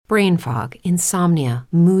brain fog, insomnia,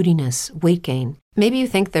 moodiness, weight gain. Maybe you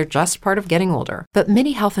think they're just part of getting older, but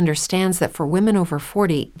MIDI Health understands that for women over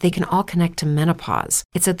 40, they can all connect to menopause.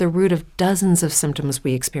 It's at the root of dozens of symptoms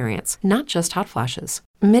we experience, not just hot flashes.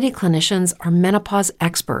 MIDI clinicians are menopause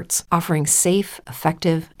experts, offering safe,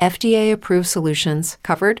 effective, FDA-approved solutions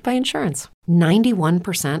covered by insurance.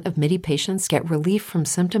 91% of MIDI patients get relief from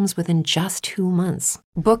symptoms within just 2 months.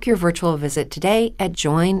 Book your virtual visit today at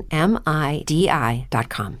joinmidi.com.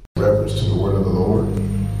 Reference to the word of the Lord.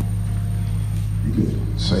 You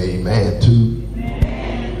can say amen too.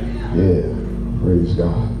 Yeah, praise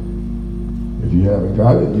God. If you haven't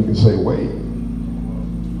got it, you can say wait.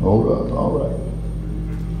 Hold up, all right.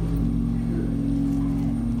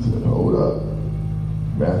 Said hold up.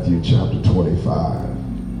 Matthew chapter 25.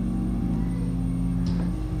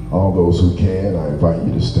 All those who can, I invite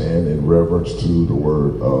you to stand in reverence to the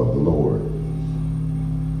word of the Lord.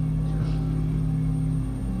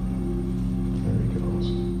 There he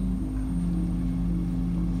goes.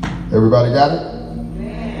 Everybody got it?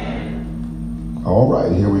 All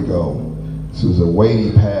right, here we go. This is a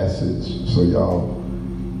weighty passage, so y'all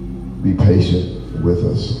be patient with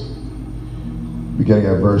us. Beginning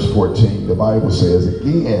at verse 14, the Bible says,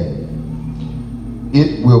 again,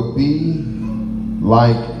 it will be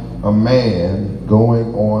like a man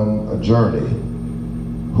going on a journey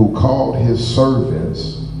who called his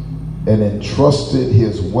servants and entrusted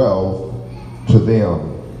his wealth to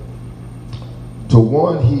them. To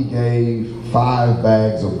one he gave 5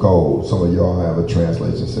 bags of gold. Some of y'all have a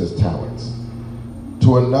translation that says talents.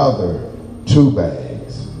 To another 2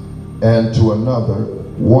 bags, and to another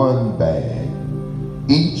 1 bag,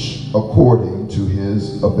 each according to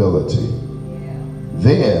his ability.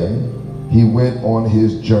 Then he went on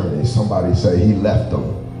his journey. Somebody say he left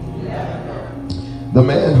them. The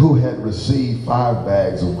man who had received 5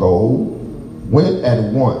 bags of gold went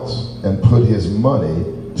at once and put his money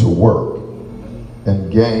to work and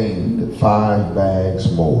gained 5 bags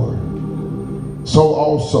more. So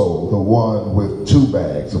also the one with 2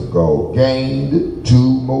 bags of gold gained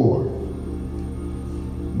 2 more.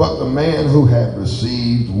 But the man who had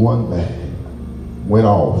received 1 bag went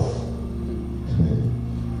off,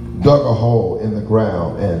 dug a hole in the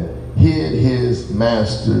ground, and hid his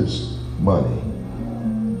master's money.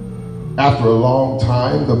 After a long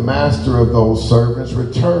time, the master of those servants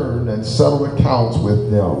returned and settled accounts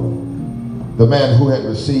with them. The man who had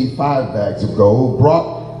received 5 bags of gold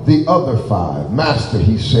brought the other 5. Master,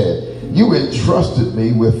 he said, you entrusted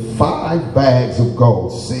me with 5 bags of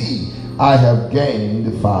gold. See, I have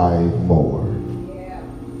gained 5 more.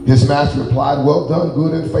 His master replied, well done,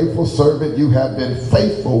 good and faithful servant. You have been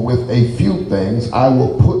faithful with a few things. I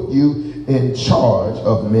will put you in charge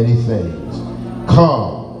of many things.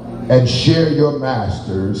 Come and share your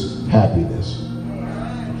master's happiness.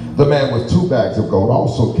 The man with 2 bags of gold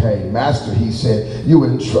also came. Master, he said, you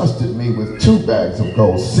entrusted me with 2 bags of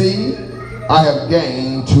gold. See, I have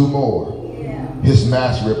gained 2 more. His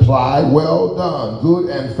master replied, well done, good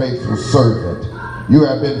and faithful servant. You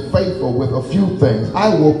have been faithful with a few things. I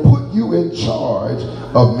will put you in charge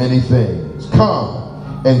of many things.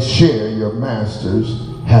 Come and share your master's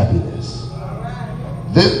happiness.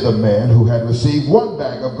 Then the man who had received 1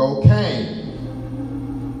 bag of gold came.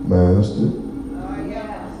 Master,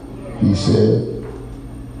 he said,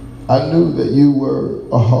 I knew that you were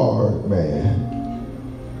a hard man,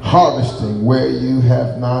 harvesting where you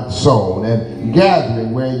have not sown and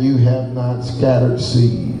gathering where you have not scattered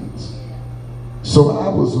seeds. So I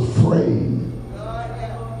was afraid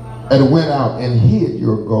and went out and hid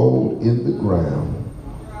your gold in the ground.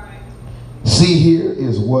 See, here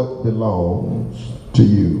is what belongs to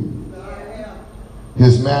you.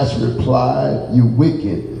 His master replied, you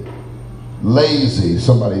wicked, lazy,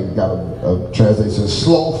 somebody got a translation,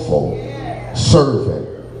 slothful servant.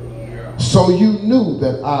 So you knew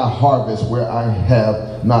that I harvest where I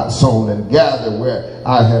have not sown and gather where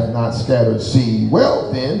I have not scattered seed.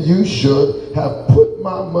 Well, then you should have put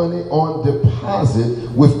my money on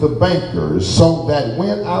deposit with the bankers, so that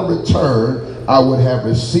when I return, I would have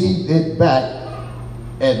received it back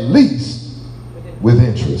at least with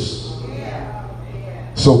interest.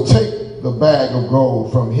 So take the bag of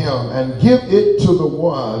gold from him and give it to the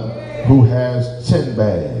one who has 10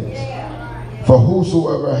 bags. For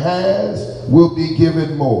whosoever has will be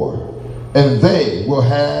given more, and they will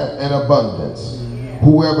have an abundance.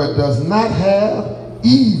 Whoever does not have,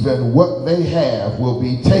 even what they have will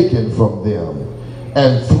be taken from them.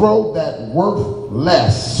 And throw that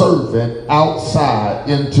worthless servant outside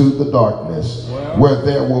into the darkness, where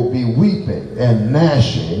there will be weeping and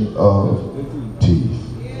gnashing of teeth.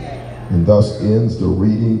 And thus ends the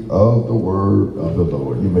reading of the word of the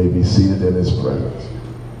Lord. You may be seated in his presence.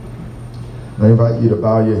 I invite you to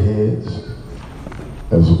bow your heads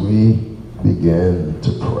as we begin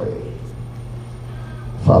to pray.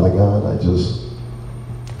 Father God, I just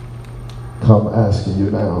come asking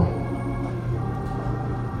you now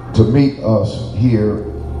to meet us here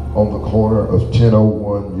on the corner of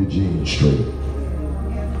 1001 Eugene Street.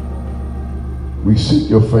 We seek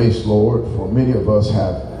your face, Lord, for many of us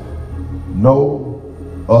have no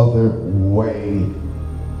other way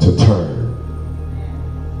to turn.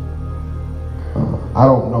 I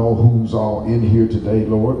don't know who's all in here today,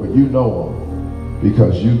 Lord, but you know them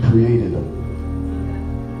because you created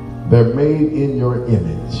them. They're made in your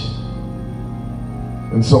image.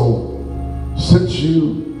 And so, since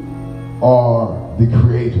you are the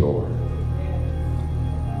creator,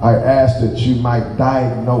 I ask that you might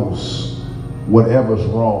diagnose whatever's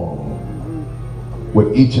wrong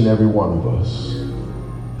with each and every one of us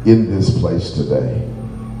in this place today.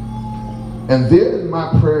 And then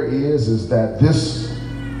my prayer is that this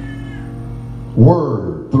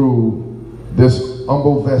word through this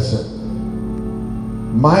humble vessel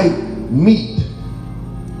might meet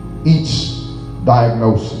each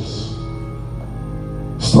diagnosis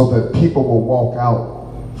so that people will walk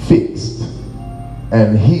out fixed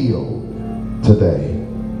and healed today.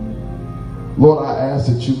 Lord, I ask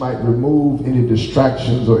that you might remove any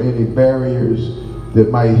distractions or any barriers that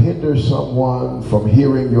might hinder someone from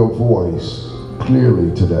hearing your voice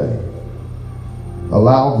clearly today.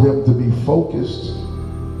 Allow them to be focused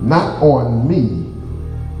not on me,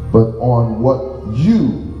 but on what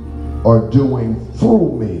you are doing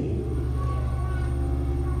through me.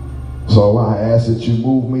 So I ask that you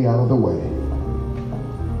move me out of the way.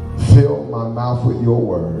 Fill my mouth with your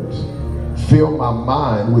words. Fill my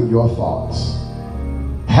mind with your thoughts.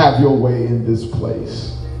 Have your way in this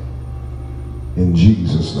place. In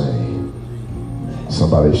Jesus' name.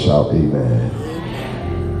 Somebody shout amen.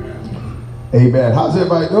 Amen. How's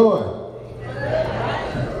everybody doing?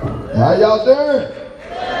 How y'all doing?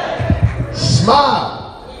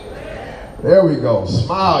 Smile. There we go.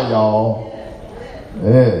 Smile, y'all.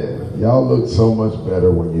 Man, y'all look so much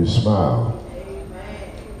better when you smile.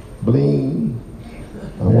 Bling.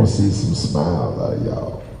 I want to see some smiles out of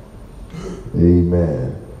y'all.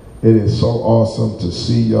 Amen. It is so awesome to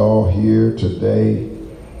see y'all here today.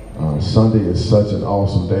 Sunday is such an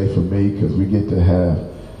awesome day for me because we get to have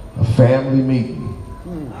a family meeting.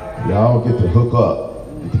 Y'all get to hook up,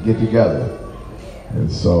 get to get together.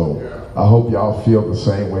 And so I hope y'all feel the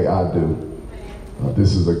same way I do.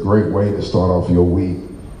 This is a great way to start off your week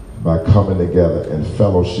by coming together and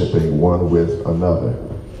fellowshipping one with another.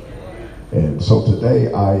 And so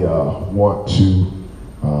today I want to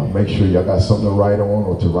make sure y'all got something to write on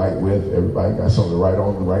or to write with. Everybody got something to write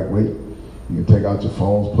on to write with. You can take out your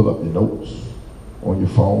phones, pull up your notes on your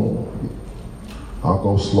phone. I'll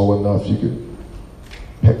go slow enough. You can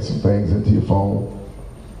peck some things into your phone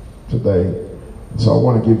today. And so I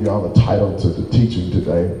want to give y'all the title to the teaching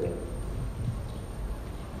today.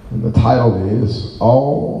 And the title is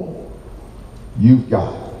All You've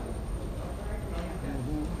Got.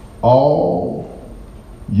 All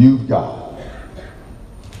you've got.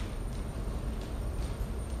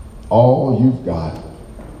 All you've got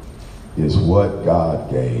is what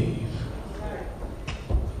God gave.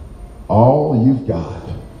 All you've got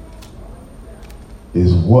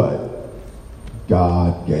is what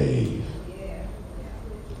God gave.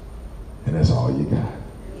 And that's all you got.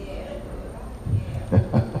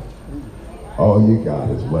 All you got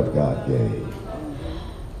is what God gave.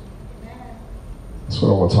 That's what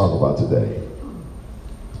I want to talk about today.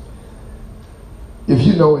 If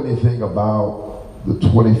you know anything about the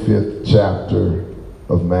 25th chapter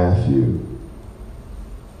of Matthew,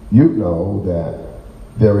 you know that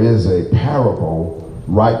there is a parable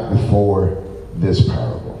right before this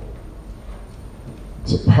parable.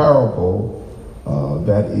 It's a parable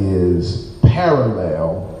that is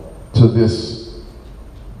parallel to this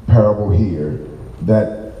parable here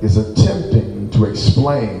that is attempting to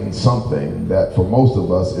explain something that for most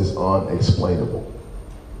of us is unexplainable.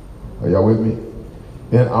 Are y'all with me?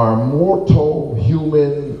 In our mortal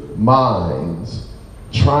human minds,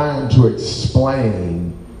 trying to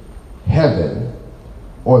explain heaven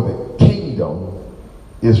or the kingdom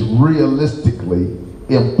is realistically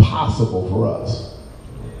impossible for us.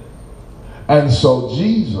 And so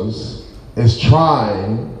Jesus is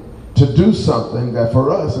trying to do something that for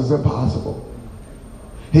us is impossible.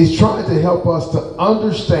 He's trying to help us to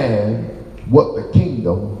understand what the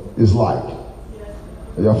kingdom is like.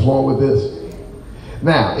 Are y'all flowing with this?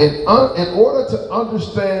 Now, in order to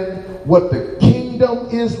understand what the kingdom kingdom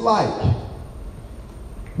is like,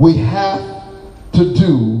 we have to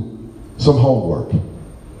do some homework.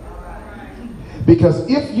 Because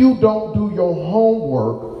if you don't do your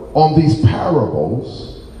homework on these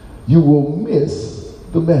parables, you will miss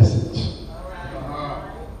the message.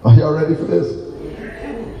 Are y'all ready for this?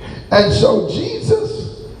 And so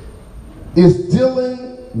Jesus is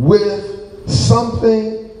dealing with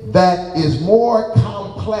something that is more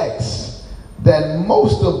complex than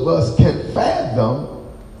most of us can fathom,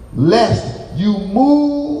 lest you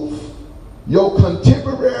move your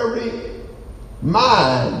contemporary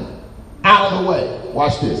mind out of the way.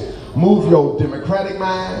 Watch this. Move your Democratic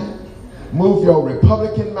mind, move your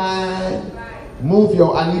Republican mind, move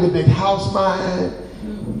your I need a big house mind,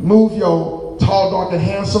 move your tall, dark, and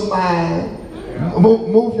handsome mind,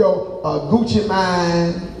 move your Gucci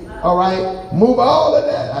mind, all right? Move all of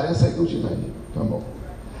that. I didn't say Gucci mind. Come on.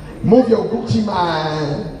 Move your Gucci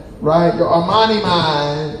mind, right? Your Armani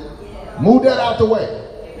mind. Move that out the way.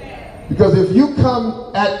 Because if you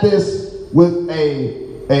come at this with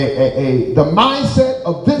the mindset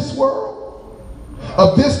of this world,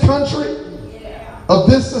 of this country, of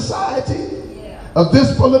this society, of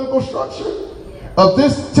this political structure, of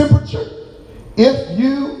this temperature, if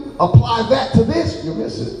you apply that to this, you'll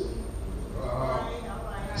miss it.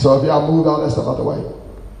 So if y'all moved all that stuff out the way,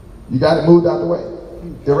 you got it moved out the way,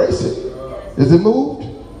 erase it. Is it moved?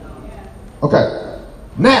 Okay.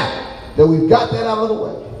 Now that we've got that out of the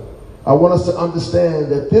way, I want us to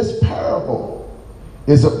understand that this parable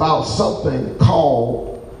is about something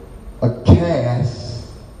called a caste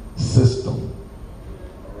system.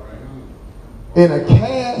 In a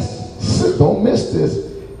caste system, don't miss this,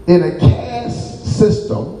 in a caste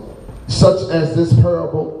system such as this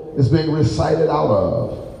parable is being recited out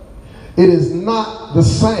of, it is not the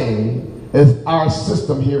same as our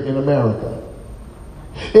system here in America.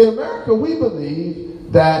 In America, we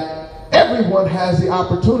believe that everyone has the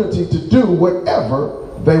opportunity to do whatever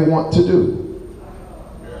they want to do.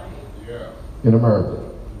 In America.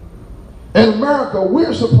 In America,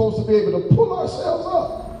 we're supposed to be able to pull ourselves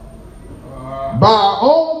up by our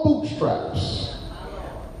own bootstraps.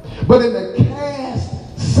 But in the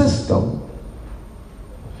caste system,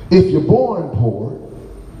 if you're born poor,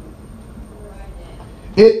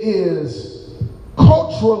 it is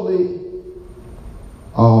culturally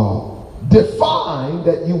defined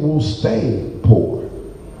that you will stay poor.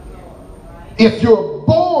 If you're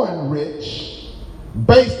born rich,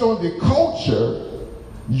 based on the culture,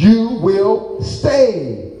 you will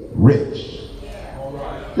stay rich.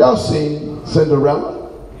 Y'all seen Cinderella?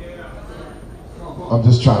 I'm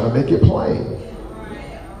just trying to make it plain.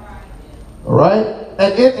 All right?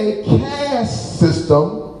 And in a caste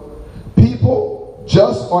system, people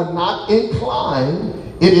just are not inclined.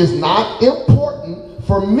 It is not important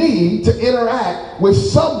for me to interact with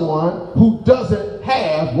someone who doesn't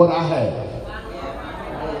have what I have.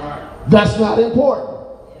 That's not important.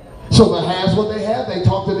 So the has what they have, they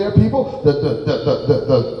talk to their people. The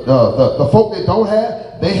folk that don't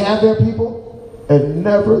have, they have their people. And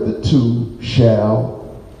never the two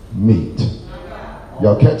shall meet.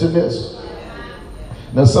 Y'all catching this?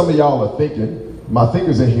 Now some of y'all are thinking, my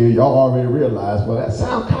thinkers in here, y'all already realize, well, that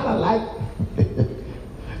sounds kind of like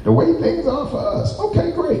the way things are for us.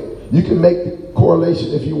 Okay, great. You can make the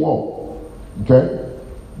correlation if you want. Okay?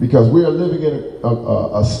 Because we are living in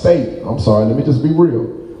a state, I'm sorry, let me just be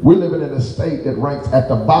real. We're living in a state that ranks at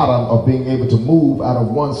the bottom of being able to move out of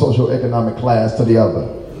one socioeconomic class to the other.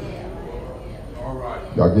 All right.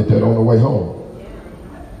 Y'all get that on the way home.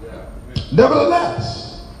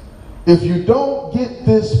 Nevertheless, if you don't get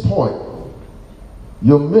this point,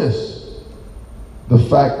 you'll miss the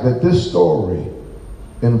fact that this story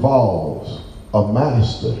involves a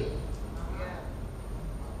master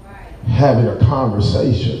having a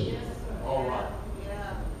conversation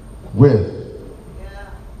with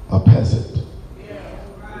a peasant.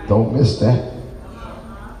 Don't miss that.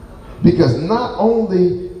 Because not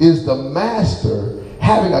only is the master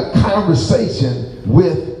having a conversation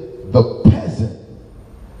with the peasant,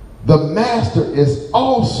 the master is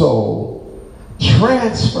also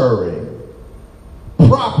transferring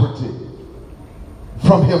property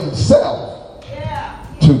from himself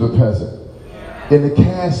to the peasant. In the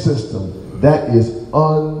caste system, that is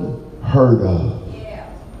unheard of.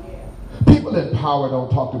 People in power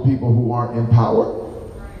don't talk to people who aren't in power.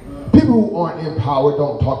 People who aren't in power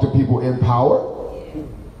don't talk to people in power.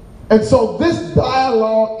 And so this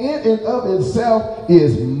dialogue in and of itself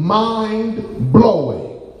is mind-blowing.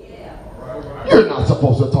 You're not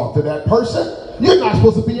supposed to talk to that person. You're not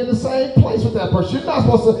supposed to be in the same place with that person. You're not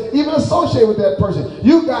supposed to even associate with that person.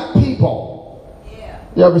 You got people.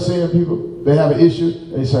 You ever seen people? They have an issue.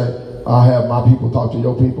 They say, I'll have my people talk to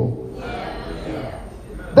your people.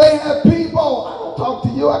 They have people. I don't talk to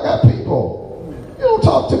you. I got people. You don't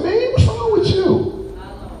talk to me. What's wrong with you?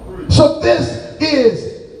 So this is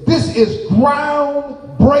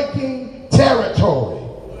groundbreaking territory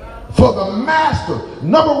for the master.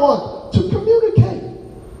 Number one, to communicate.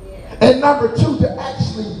 And number two, to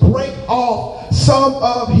actually break off some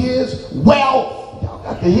of his wealth. Y'all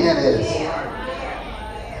got to hear this.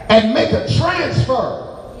 And make a transfer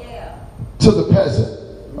to the peasant.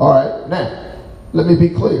 All right, now, let me be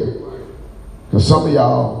clear. Because some of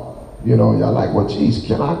y'all, y'all like, well, geez,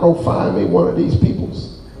 can I go find me one of these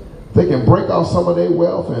peoples? They can break off some of their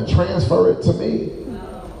wealth and transfer it to me.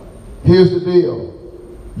 Here's the deal.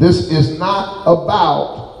 This is not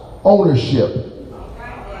about ownership.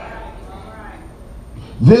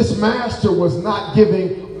 This master was not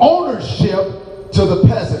giving ownership to the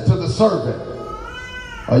peasant, to the servant.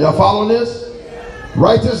 Are y'all following this?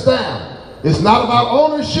 Write this down. It's not about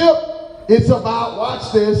ownership. It's about,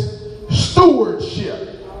 watch this, stewardship.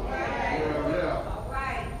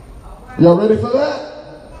 Y'all ready for that?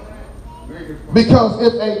 Because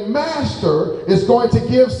if a master is going to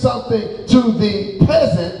give something to the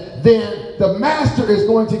peasant, then the master is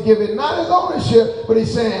going to give it not as ownership, but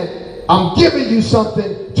he's saying, I'm giving you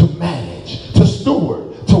something to manage, to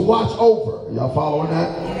steward, to watch over. Y'all following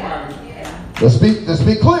that? Let's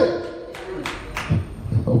be clear. I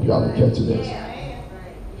hope y'all are catching this.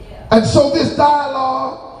 And so this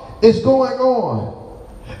dialogue is going on.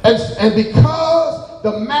 And because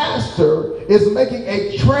the master is making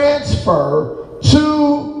a transfer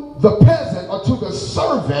to the peasant or to the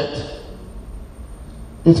servant,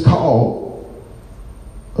 it's called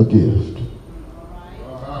a gift.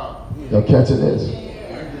 Y'all catching this?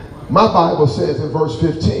 My Bible says in verse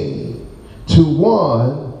 15, to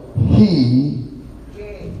one he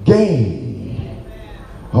gave.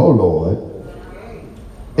 Oh Lord.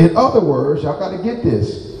 In other words, y'all got to get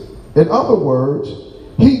this. In other words,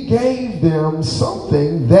 he gave them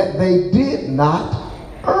something that they did not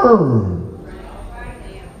earn.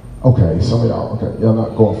 Okay, some of y'all, y'all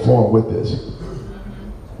not going forward with this.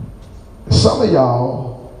 Some of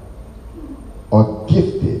y'all are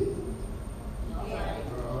gifted.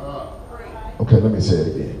 Okay, let me say it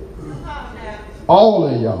again. All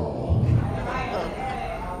of y'all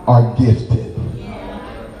are gifted.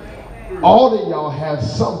 All of y'all have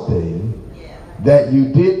something that you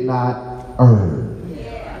did not earn.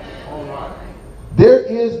 There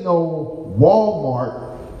is no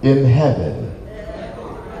Walmart in heaven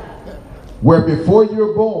where before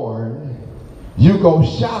you're born, you go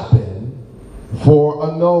shopping for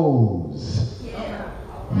a nose.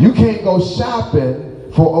 You can't go shopping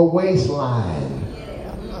for a waistline.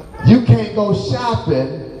 You can't go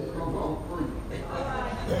shopping.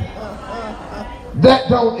 That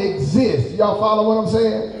don't exist. Y'all follow what I'm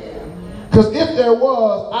saying? Because if there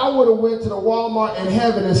was, I would have went to the Walmart in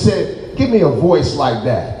heaven and said, give me a voice like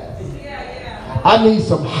that. I need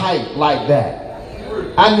some height like that.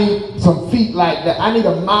 I need some feet like that. I need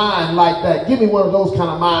a mind like that. Give me one of those kind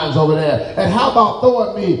of minds over there. And how about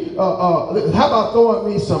throwing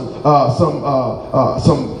me some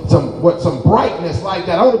brightness like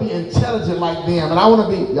that? I want to be intelligent like them, and I want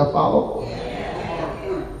to be. Y'all follow?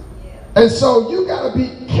 And so you got to be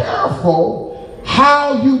careful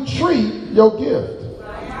how you treat your gift,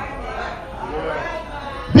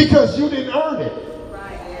 because you didn't earn it.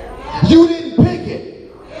 You didn't pick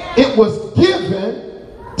it. It was given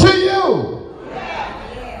to you.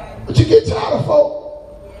 But you get tired of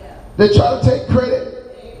folk that try to take credit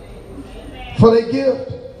for their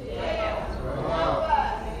gift.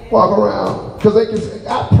 Walk around because they can sing.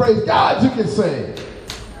 I praise God, you can sing.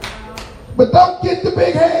 But don't get the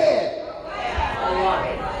big head.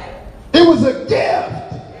 It was a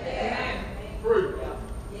gift.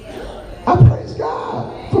 I praise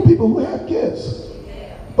God for people who have gifts.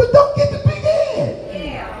 But don't get the big head.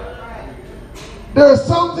 There are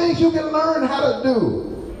some things you can learn how to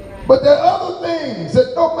do. But there are other things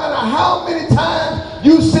that no matter how many times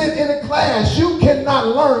you sit in a class, you cannot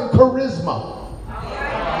learn charisma.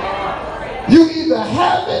 You either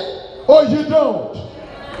have it or you don't.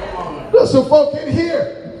 There's some folk in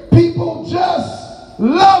here. People just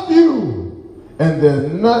love you. And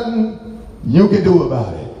there's nothing you can do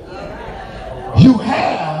about it. You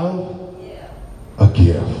have a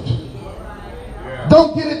gift.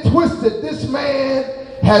 Don't get it twisted. This man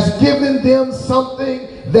has given them something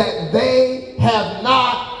that they have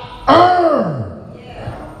not earned.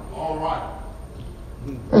 All right.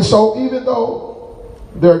 And so even though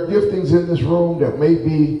there are giftings in this room that may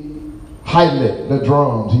be highlight, the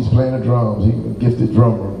drums, he's playing the drums, he's a gifted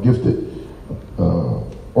drummer, gifted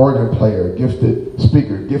organ player, gifted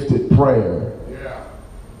speaker, gifted prayer. Yeah.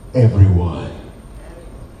 Everyone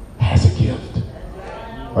has a gift.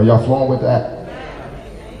 Are y'all flowing with that?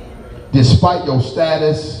 Despite your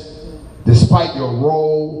status, despite your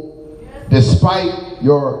role, despite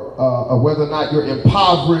your whether or not you're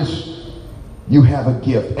impoverished, you have a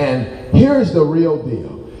gift. And here's the real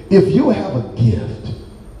deal. If you have a gift,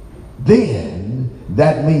 then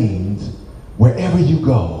that means wherever you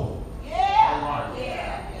go,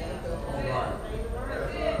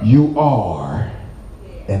 you are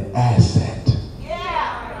an asset,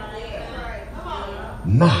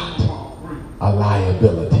 not a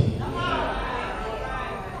liability.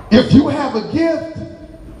 If you have a gift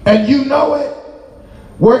and you know it,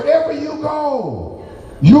 wherever you go,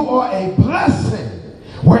 you are a blessing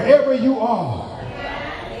wherever you are.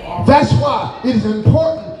 That's why it is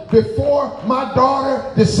important before my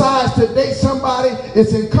daughter decides to date somebody,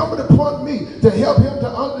 it's incumbent upon me to help him to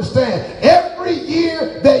understand every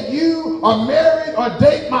year that you are married or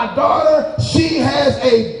date my daughter, she has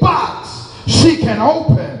a box she can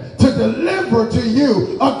open to deliver to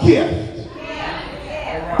you a gift.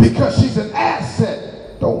 Because she's an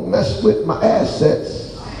asset. Don't mess with my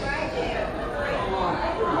assets.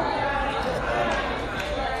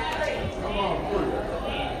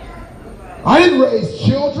 I didn't raise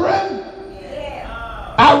children.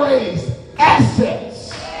 I raised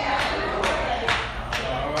assets.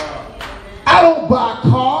 I don't buy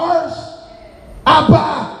cars. I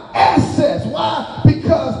buy assets. Why?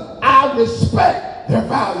 Because I respect their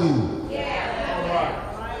value.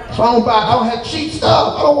 So I don't have cheap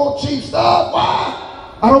stuff. I don't want cheap stuff.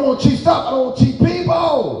 Why? I don't want cheap stuff. I don't want cheap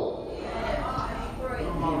people.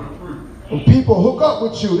 When people hook up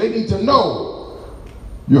with you, they need to know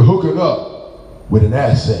you're hooking up with an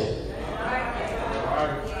asset.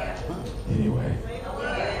 Anyway.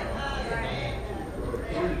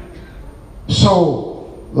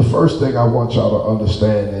 So the first thing I want y'all to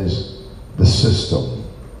understand is the system.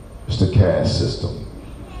 It's the caste system.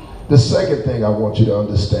 The second thing I want you to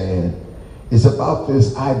understand is about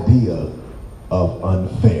this idea of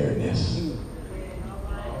unfairness.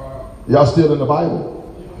 Y'all still in the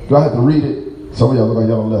Bible? Do I have to read it? Some of y'all look like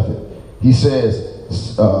y'all left it. He says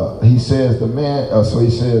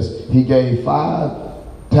he gave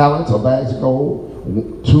 5 talents or bags of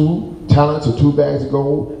gold, 2 talents or 2 bags of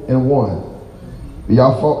gold, and 1.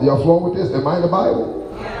 Y'all flowing with this? Am I in the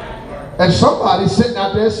Bible? And somebody's sitting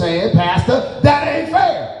out there saying, Pastor, that ain't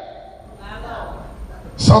fair.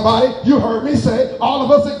 Somebody, you heard me say, all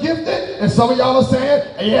of us are gifted, and some of y'all are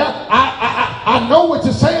saying, yeah, I know what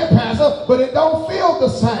you're saying, Pastor, but it don't feel the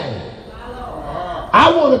same.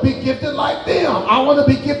 I want to be gifted like them. I want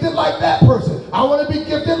to be gifted like that person. I want to be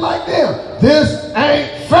gifted like them. This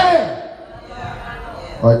ain't fair.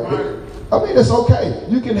 I mean, it's okay.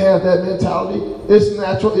 You can have that mentality. It's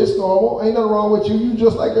natural. It's normal. Ain't nothing wrong with you. You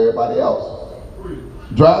just like everybody else.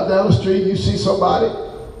 Drive down the street, you see somebody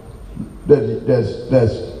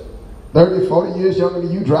that's 30, 40 years younger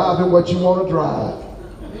than you, driving what you want to drive.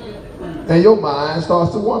 And your mind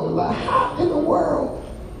starts to wonder, like, how in the world?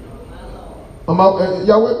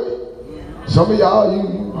 Y'all with me? Some of y'all,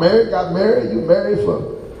 you got married, you married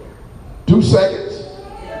for 2 seconds.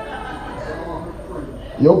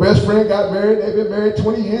 Your best friend got married, they've been married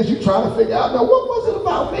 20 years, you trying to figure out, now what was it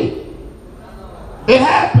about me? It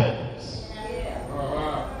happens.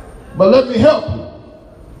 But let me help you.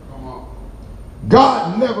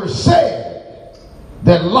 God never said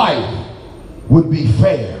that life would be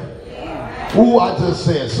fair. Ooh, I just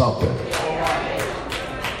said something.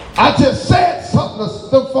 I just said something to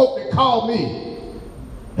them folk that call me.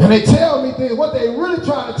 And they tell me things. What they really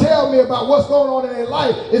trying to tell me about what's going on in their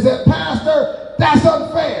life is that, Pastor, that's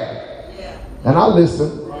unfair. And I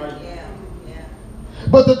listen.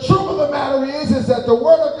 But the truth of the matter is that the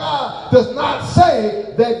Word of God does not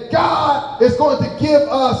say that God is going to give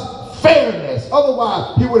us fairness.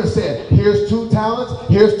 Otherwise, he would have said, here's 2 talents,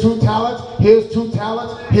 here's 2 talents, here's 2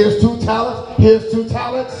 talents, here's 2 talents, here's 2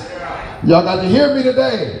 talents. Y'all got to hear me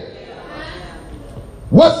today.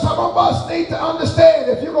 What some of us need to understand,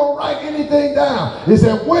 if you're going to write anything down, is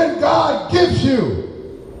that when God gives you,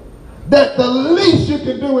 that the least you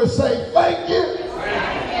can do is say, thank you,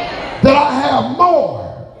 that I have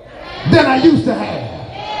more than I used to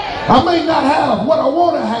have. I may not have what I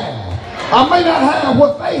want to have. I may not have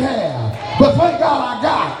what they have, but thank God I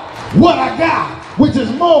got what I got, which is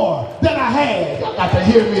more than I had. Y'all got to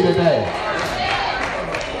hear me today.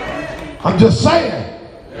 I'm just saying.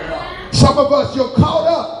 Some of us, you're caught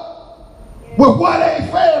up with what ain't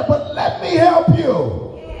fair, but let me help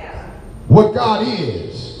you. What God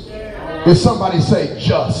is somebody say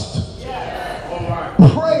just.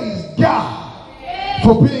 Praise God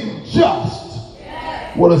for being just.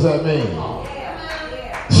 What does that mean?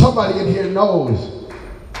 Somebody in here knows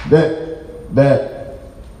that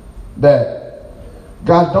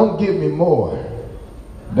God don't give me more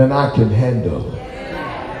than I can handle.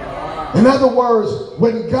 In other words,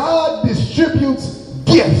 when God distributes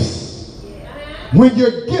gifts, when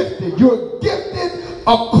you're gifted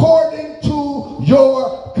according to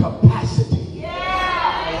your capacity.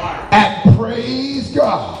 And praise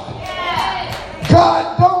God.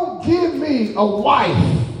 God don't give me a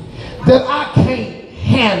wife that I can't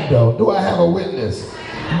handle. Do I have a witness?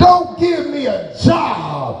 Don't give me a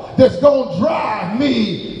job that's going to drive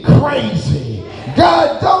me crazy.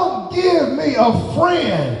 God, don't give me a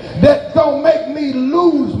friend that's going to make me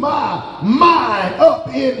lose my mind up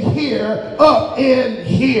in here.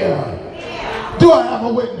 Do I have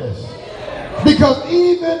a witness? Because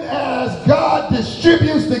even as God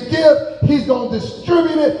distributes the gift, he's going to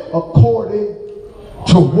distribute it according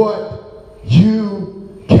to what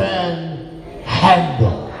you can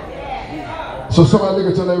handle. So somebody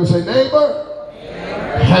look at your neighbor and say, neighbor,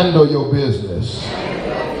 handle your business.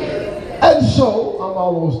 And so, I'm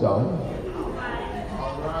almost done.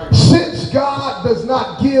 Since God does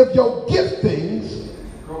not give your giftings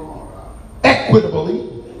equitably,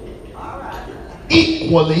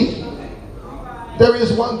 equally, there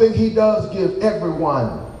is one thing he does give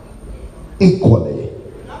everyone equally.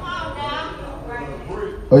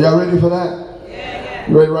 Are y'all ready for that?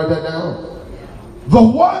 You ready to write that down? The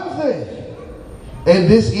one thing, and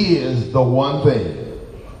this is the one thing,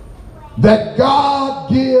 that God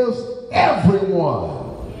gives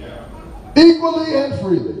everyone equally and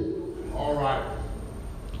freely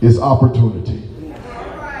is opportunity.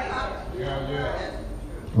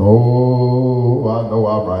 Oh, I know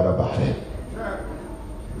I'm right about it.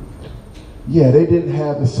 Yeah, they didn't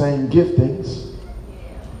have the same giftings,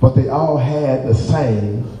 but they all had the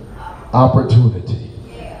same opportunity.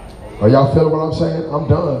 Are y'all feeling what I'm saying? I'm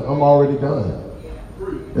done. I'm already done.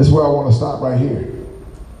 This is where I want to stop right here.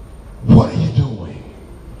 What are you doing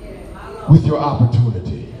with your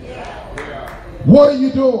opportunity? What are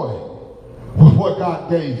you doing with what God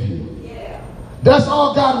gave you? That's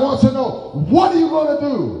all God wants to know. What are you going to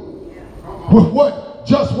do with what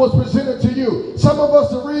just was presented to you? Some of us,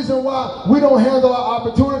 the reason why we don't handle our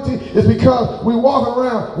opportunity is because we walk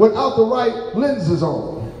around without the right lenses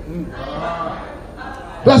on.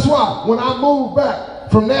 That's why when I moved back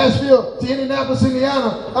from Nashville to Indianapolis,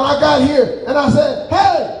 Indiana, and I got here and I said,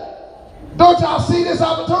 hey, don't y'all see this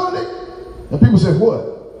opportunity? And people said, what?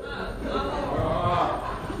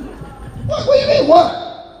 What do you mean, what?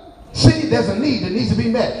 See, there's a need that needs to be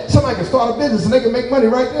met. Somebody can start a business and they can make money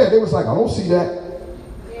right there. They was like, I don't see that.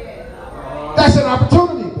 That's an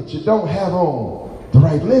opportunity, but you don't have on the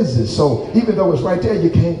right lenses. So even though it's right there, you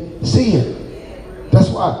can't see it. That's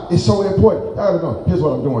why it's so important. I don't know. Here's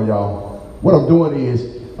what I'm doing, y'all. What I'm doing is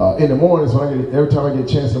in the mornings, every time I get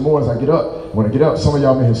a chance in the mornings, I get up. When I get up, some of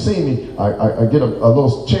y'all may have seen me. I get a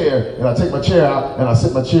little chair and I take my chair out and I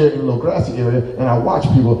sit my chair in a little grassy area and I watch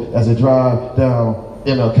people as they drive down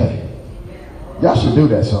MLK. Y'all should do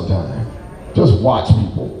that sometime. Just watch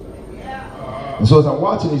people. And so as I'm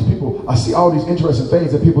watching these people, I see all these interesting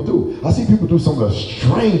things that people do. I see people do some of the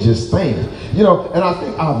strangest things. You know, and I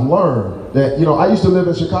think I've learned that, you know, I used to live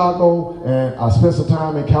in Chicago and I spent some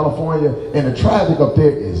time in California and the traffic up there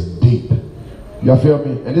is deep. Y'all feel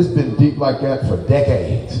me? And it's been deep like that for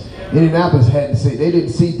decades. Indianapolis they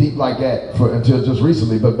didn't see deep like that until just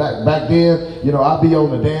recently. But back then, you know, I'd be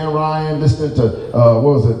on the Dan Ryan listening to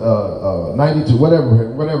 92,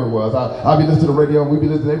 whatever it was. I'd be listening to the radio and we'd be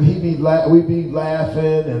listening. We'd be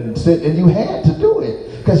laughing and you had to do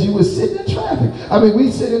it because you were sitting in traffic. I mean, we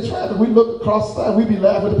sit in traffic. We look across the side. We'd be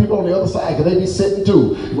laughing at the people on the other side because they'd be sitting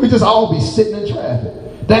too. We just all be sitting in traffic.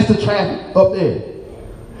 That's the traffic up there.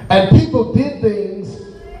 And people did things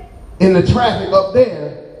in the traffic up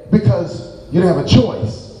there because you didn't have a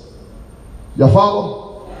choice. Y'all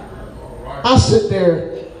follow? I sit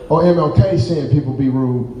there on MLK seeing people be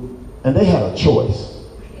rude, and they had a choice.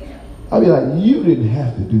 I'd be like, you didn't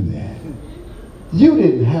have to do that. You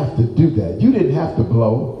didn't have to do that. You didn't have to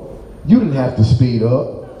blow. You didn't have to speed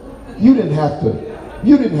up. You didn't have to do that.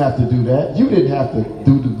 You didn't have to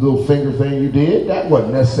do the little finger thing you did. That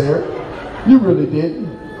wasn't necessary. You really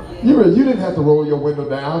didn't. You didn't have to roll your window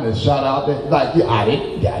down and shout out that, like, I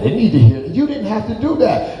didn't need to hear it. You didn't have to do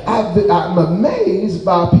that. I'm amazed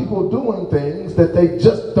by people doing things that they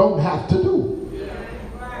just don't have to do.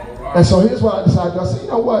 And so here's what I decided. I said, you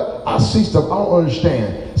know what? I see stuff I don't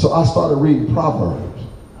understand. So I started reading Proverbs.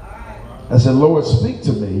 I said, Lord, speak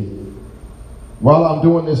to me while I'm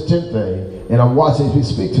doing this 10th thing, and I'm watching if you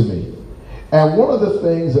speak to me. And one of the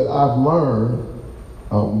things that I've learned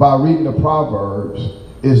by reading the Proverbs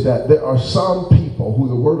is that there are some people who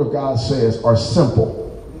the Word of God says are simple.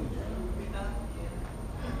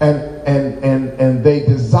 And they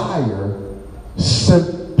desire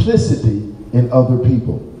simplicity in other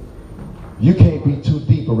people. You can't be too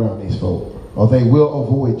deep around these folk, or they will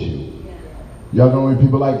avoid you. Y'all know any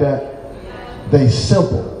people like that? They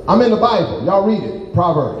simple. I'm in the Bible. Y'all read it.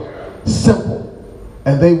 Proverbs. Simple.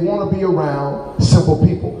 And they want to be around simple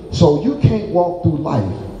people. So you can't walk through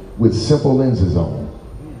life with simple lenses on,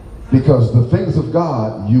 because the things of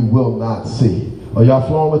God you will not see. Are y'all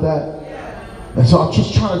flowing with that? And so I'm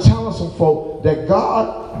just trying to tell some folk that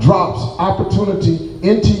God drops opportunity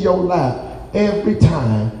into your lap every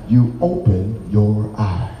time you open your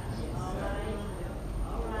eyes.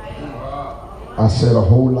 I said a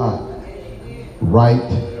whole lot right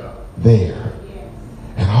there.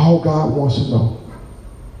 And all God wants to know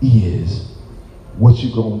is what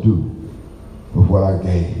you gonna do with what I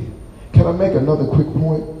gave. Can I make another quick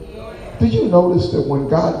point? Did you notice that when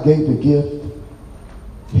God gave the gift,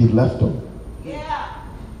 he left them?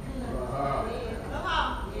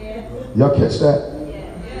 Y'all catch that?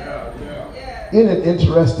 Isn't it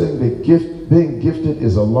interesting that being gifted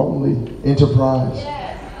is a lonely enterprise?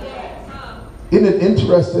 Isn't it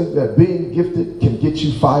interesting that being gifted can get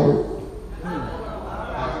you fired?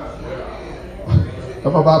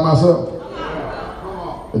 Am I by myself?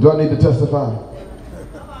 Do I need to testify?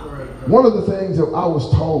 One of the things that I was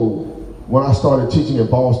told when I started teaching at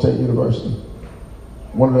Ball State University,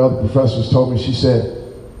 one of the other professors told me, she said,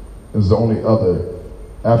 it was the only other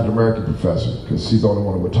African American professor, because she's the only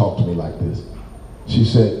one who would talk to me like this. She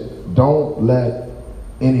said, don't let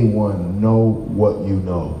anyone know what you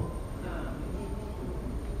know.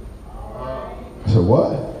 I said,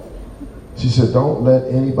 what? She said, don't let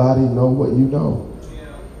anybody know what you know.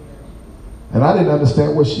 And I didn't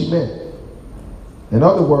understand what she meant. In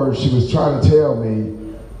other words, she was trying to tell me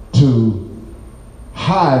to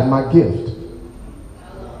hide my gift.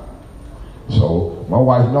 So my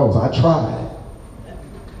wife knows I tried.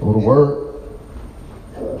 Go to work.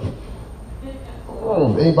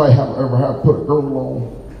 Oh, anybody ever have put a girdle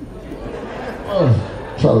on?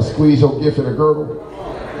 Try to squeeze your gift in a girdle.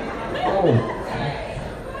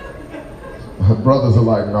 My brothers are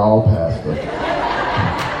like, no, Pastor.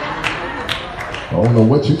 I don't know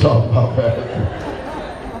what you're talking about,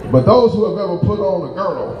 Pastor. But those who have ever put on a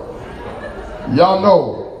girdle, y'all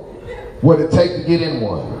know what it takes to get in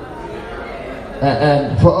one.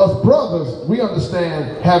 And for us brothers, we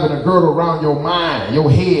understand having a girdle around your mind, your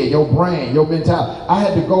head, your brain, your mentality. I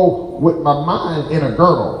had to go with my mind in a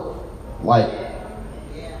girdle. Like,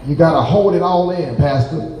 you got to hold it all in,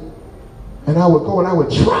 Pastor. And I would go and I would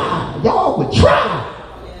try. Y'all would try.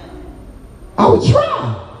 I would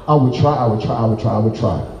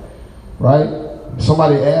try. Right?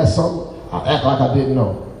 Somebody asked something, I act like I didn't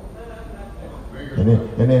know. And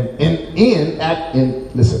then in acting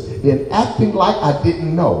like I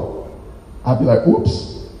didn't know, I'd be like,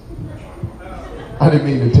 oops. I didn't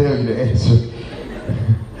mean to tell you the answer.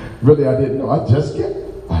 Really, I didn't know. I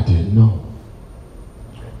didn't know.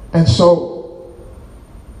 And so,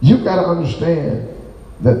 you've got to understand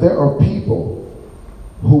that there are people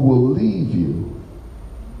who will leave you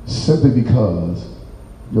simply because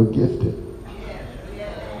you're gifted.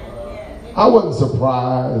 I wasn't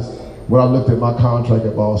surprised when I looked at my contract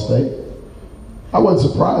at Ball State. I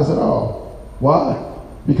wasn't surprised at all. Why?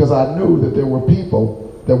 Because I knew that there were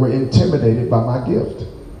people that were intimidated by my gift.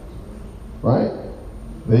 Right?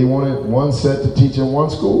 They wanted one set to teach in one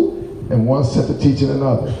school and one set to teach in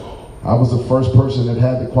another. I was the first person that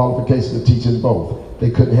had the qualification to teach in both. They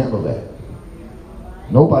couldn't handle that.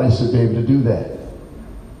 Nobody should be able to do that.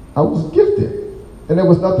 I was gifted, and there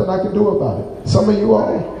was nothing I could do about it. Some of you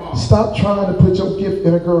all, stop trying to put your gift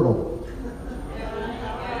in a girdle.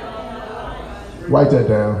 Write that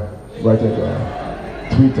down.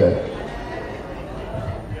 Tweet that.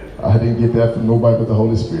 I didn't get that from nobody but the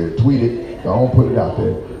Holy Spirit. Tweet it. Don't put it out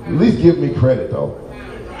there. At least give me credit, though.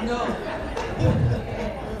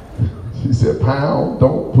 She said, Pound,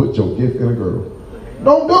 don't put your gift in a girdle.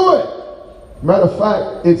 Don't do it. Matter of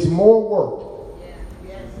fact, it's more work.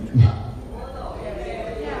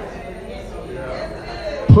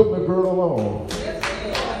 Putting the girdle on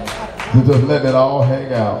to just letting it all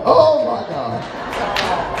hang out. Oh my God.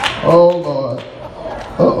 Oh Lord.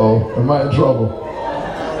 Uh-oh. Am I in trouble?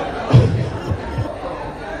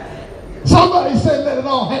 Somebody say let it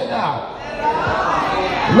all hang out.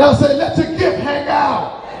 Now say let your gift hang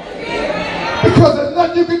out. Because there's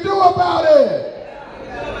nothing you can do about it.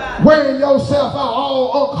 Wearing yourself out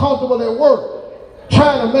all uncomfortable at work.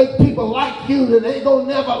 Trying to make people like you that ain't gonna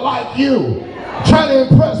never like you. Trying to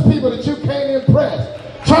impress people that you can't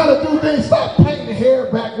impress. Trying to do things, stop painting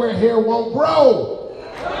hair back where hair won't grow.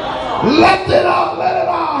 Let it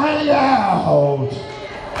all hang out.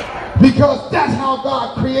 Because that's how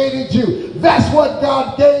God created you. That's what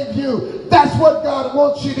God gave you. That's what God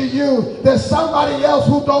wants you to use. There's somebody else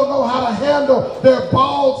who don't know how to handle their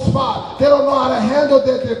bald spot. They don't know how to handle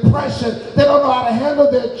their depression. They don't know how to handle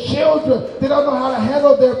their children. They don't know how to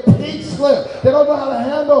handle their pink slip. They don't know how to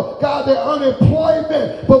handle, God, their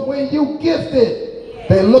unemployment. But when you gifted,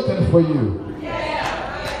 they're looking for you.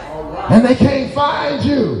 And they can't find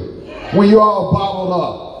you when you're all bottled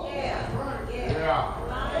up.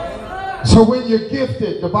 So when you're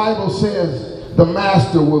gifted, the Bible says the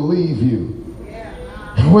master will leave you.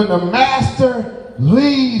 And when the master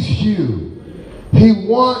leaves you, he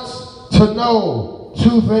wants to know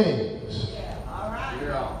two things.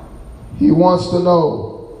 He wants to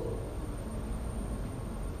know,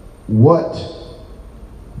 what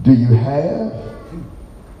do you have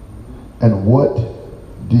and what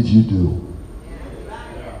did you do?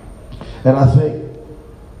 And I think,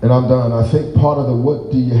 and I'm done, I think part of the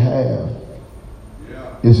what do you have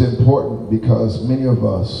is important because many of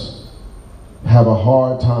us have a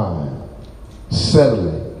hard time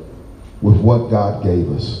settling with what God gave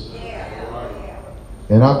us.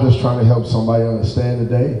 And I'm just trying to help somebody understand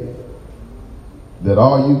today that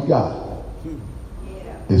all you got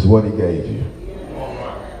is what he gave you.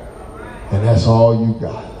 And that's all you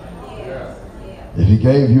got. If he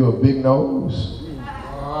gave you a big nose,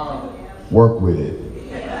 work with it.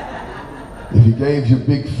 If he gave you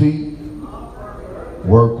big feet,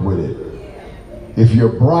 work with it. If you're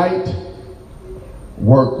bright,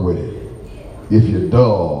 work with it. If you're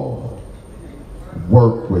dull,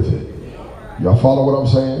 work with it. Y'all follow what I'm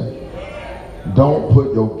saying? Don't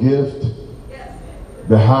put your gift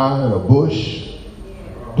behind a bush.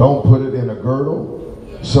 Don't put it in a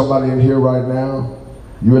girdle. Somebody in here right now,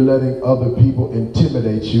 you're letting other people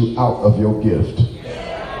intimidate you out of your gift.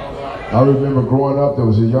 I remember growing up, there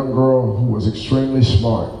was a young girl who was extremely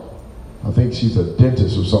smart. I think she's a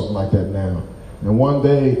dentist or something like that now. And one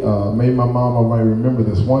day, maybe my mama might remember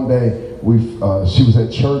this. One day, she was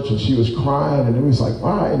at church and she was crying, and it was like,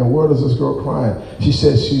 why in the world is this girl crying? She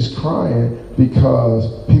said she's crying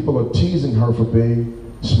because people are teasing her for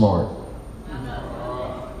being smart.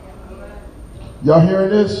 Y'all hearing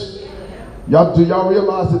this? Do y'all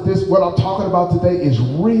realize that this, what I'm talking about today, is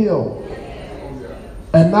real?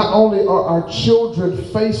 And not only are our children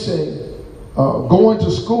facing going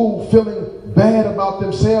to school feeling bad about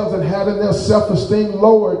themselves and having their self-esteem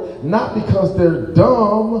lowered, not because they're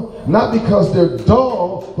dumb, not because they're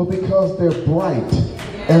dull, but because they're bright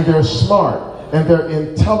and they're smart and they're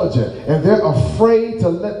intelligent and they're afraid to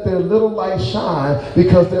let their little light shine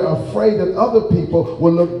because they're afraid that other people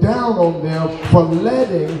will look down on them for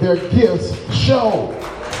letting their gifts show.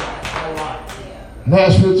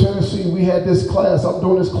 Nashville, Tennessee, we had this class. I'm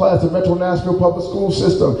doing this class at Metro Nashville Public School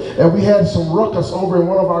System. And we had some ruckus over in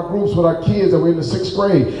one of our groups with our kids that were in the 6th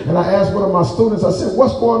grade. And I asked one of my students, I said,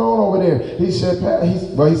 what's going on over there? He said,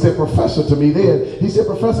 he said, Professor to me then. He said,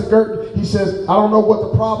 Professor Gert, he says, I don't know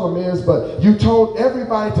what the problem is, but you told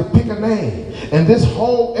everybody to pick a name. And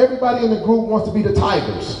everybody in the group wants to be the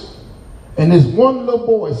Tigers. And this one little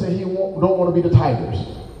boy said he don't want to be the Tigers.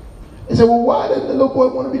 He said, well, why didn't the little boy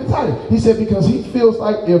want to be the Tiger? He said, because he feels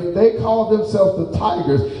like if they call themselves the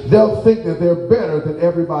Tigers, they'll think that they're better than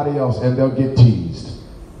everybody else and they'll get teased.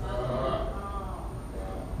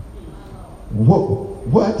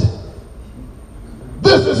 What?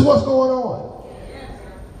 This is what's going on.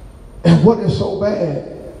 And what is so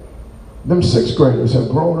bad, them 6th graders have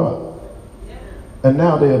grown up and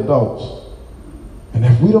now they're adults. And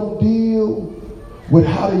if we don't deal with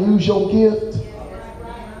how to use your gift,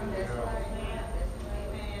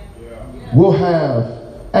 we'll have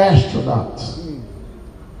astronauts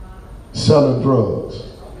selling drugs.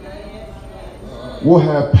 We'll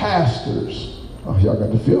have pastors. Oh, y'all got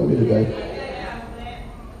to feel me today.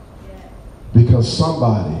 Because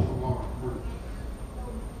somebody.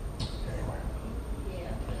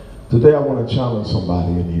 Today I want to challenge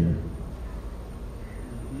somebody in here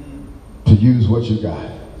to use what you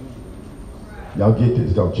got. Y'all get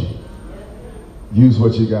this, don't you? Use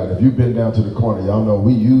what you got. If you've been down to the corner, y'all know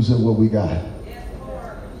we using what we got.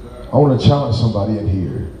 I want to challenge somebody in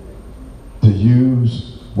here to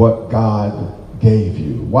use what God gave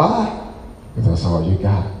you. Why? Because that's all you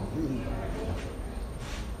got.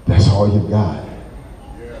 That's all you got.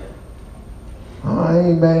 I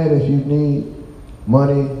ain't mad if you need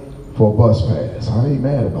money for a bus pass. I ain't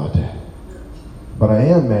mad about that. But I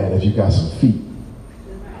am mad if you got some feet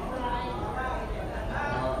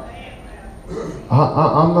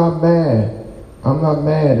I'm not mad. I'm not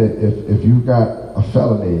mad if you got a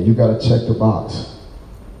felony, you got to check the box.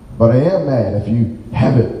 But I am mad if you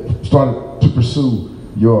haven't started to pursue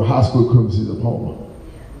your high school equivalency diploma.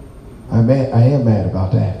 I am mad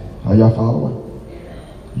about that. Are y'all following?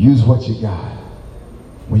 Use what you got.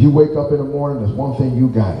 When you wake up in the morning, there's one thing you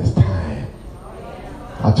got is time.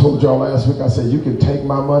 I told y'all last week, I said, you can take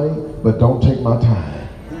my money, but don't take my time.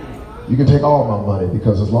 You can take all my money,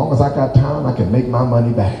 because as long as I got time, I can make my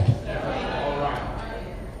money back.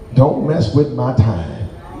 Don't mess with my time.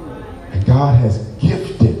 And God has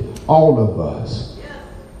gifted all of us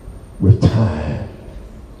with time,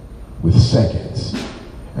 with seconds.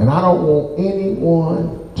 And I don't want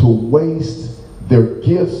anyone to waste their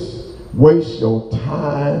gifts, waste your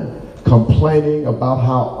time complaining about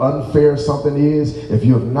how unfair something is if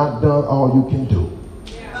you have not done all you can do.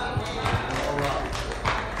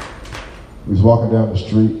 We was walking down the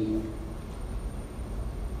street.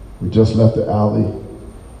 We just left the alley.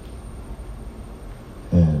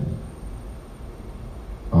 And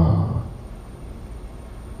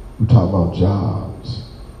we're talking about jobs.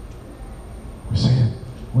 We're saying,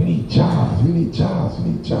 we need jobs, we need jobs, we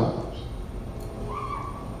need jobs.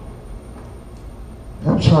 And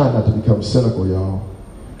I'm trying not to become cynical, y'all.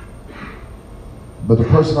 But the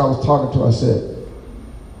person I was talking to, I said,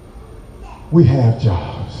 we have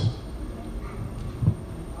jobs.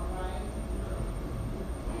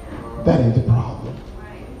 That ain't the problem.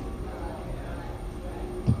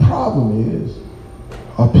 The problem is,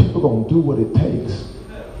 are people going to do what it takes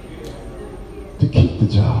to keep the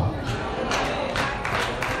job?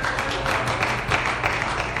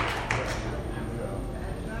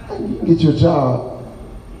 You can get your job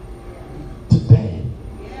today,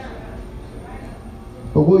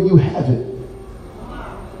 but will you have it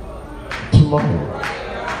tomorrow?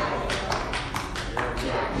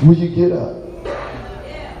 Will you get up?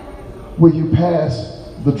 Will you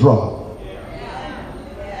pass the drop?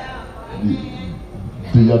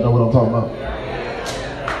 Do y'all know what I'm talking about?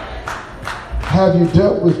 Have you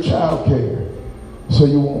dealt with child care so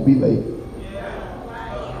you won't be late?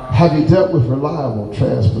 Have you dealt with reliable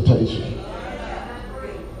transportation?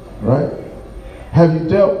 Right? Have you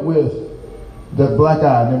dealt with that black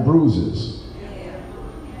eye and them bruises?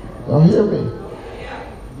 Y'all hear me?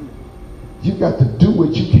 You got to do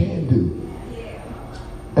what you can do.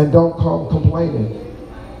 And don't come complaining.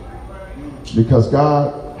 Because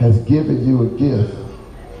God has given you a gift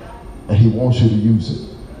and he wants you to use it.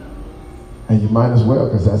 And you might as well,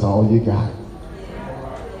 because that's all you got.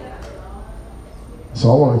 So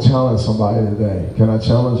I want to challenge somebody today. Can I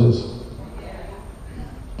challenge us?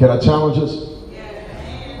 Can I challenge us?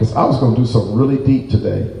 Because I was going to do something really deep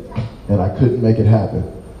today, and I couldn't make it happen.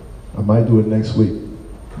 I might do it next week.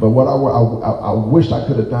 But what I wish I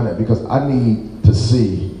could have done it, because I need to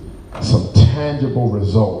see some tangible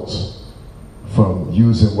results from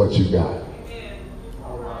using what you got.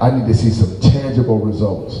 I need to see some tangible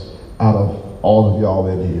results out of all of y'all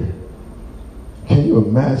in here. Can you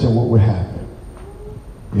imagine what would happen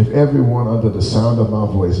if everyone under the sound of my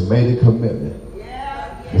voice made a commitment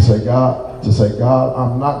to say, God,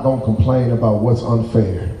 I'm not going to complain about what's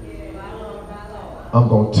unfair. I'm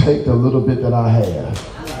going to take the little bit that I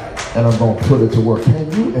have and I'm going to put it to work. Can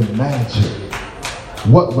you imagine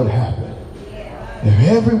what would happen if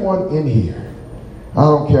everyone in here, I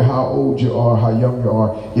don't care how old you are, how young you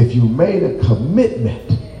are, if you made a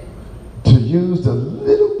commitment to use the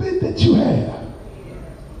little bit that you have,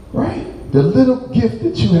 right? The little gift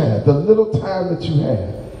that you have, the little time that you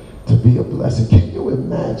have to be a blessing. Can you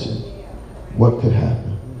imagine what could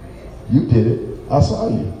happen? You did it. I saw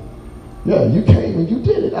you. Yeah, you came and you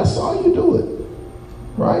did it. I saw you do it.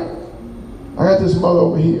 Right? I got this mother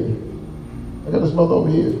over here.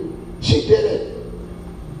 She did it.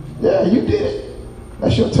 Yeah, you did it.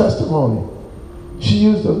 That's your testimony. She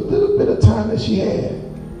used a little bit of time that she had.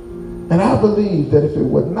 And I believe that if it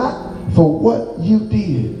were not for what you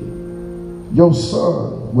did, your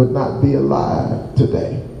son would not be alive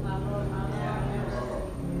today.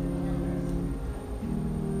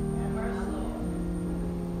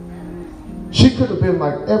 She could have been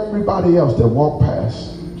like everybody else that walked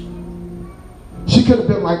past. She could have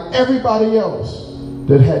been like everybody else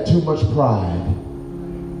that had too much pride.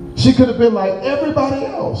 She could have been like everybody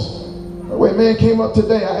else. When a man came up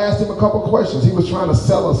today, I asked him a couple questions. He was trying to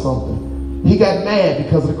sell us something. He got mad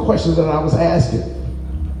because of the questions that I was asking.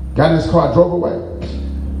 Got in his car, drove away.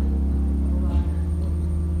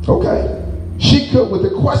 Okay. She could, with the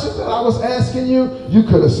questions that I was asking you, you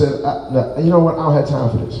could have said, you know what, I don't have time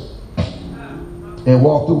for this. And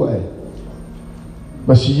walked away.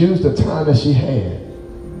 But she used the time that she had.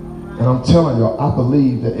 And I'm telling y'all, I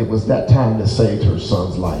believe that it was that time that saved her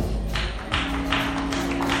son's life.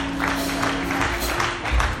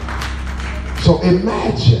 So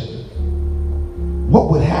imagine what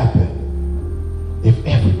would happen if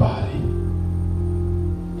everybody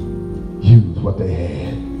used what they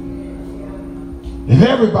had. If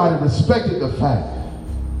everybody respected the fact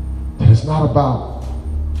that it's not about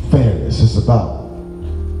fairness, it's about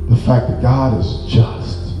the fact that God is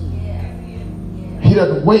just. He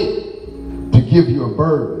doesn't wait to give you a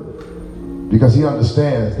burden because he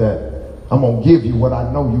understands that I'm going to give you what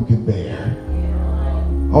I know you can bear.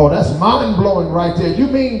 Oh, that's mind-blowing right there. You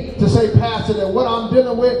mean to say, Pastor, that what I'm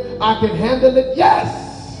dealing with, I can handle it?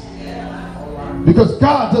 Yes. Because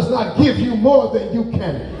God does not give you more than you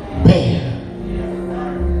can bear.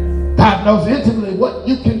 God knows intimately what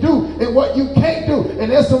you can do and what you can't do.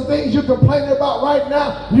 And there's some things you're complaining about right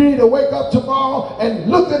now. You need to wake up tomorrow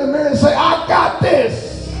and look in the mirror and say, I got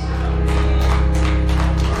this.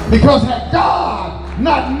 Because had God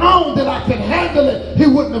not known that I could handle it, he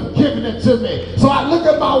wouldn't have given it to me. So I look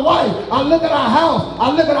at my wife, I look at our house,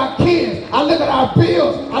 I look at our kids, I look at our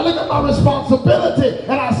bills, I look at my responsibility,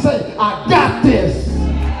 and I say, I got this.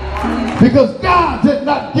 Because God did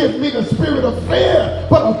not give me the spirit of fear,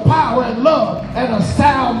 but of power and love and a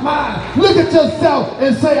sound mind. Look at yourself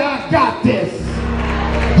and say, I got this.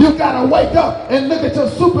 You got to wake up and look at your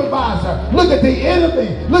supervisor, look at the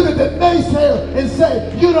enemy, look at the naysayer and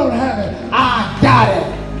say, you don't have it. I got it.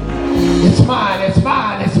 It's mine, it's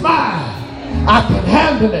mine, it's mine. I can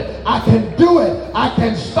handle it. I can do it. I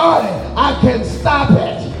can start it. I can stop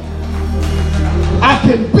it. I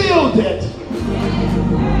can build it.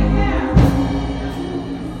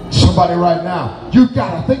 Somebody right now, you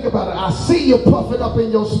got to think about it. I see you puffing up in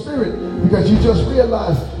your spirit because you just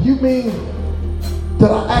realized, you mean that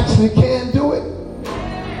I actually can do it?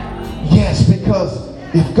 Yes, because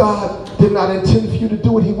if God did not intend for you to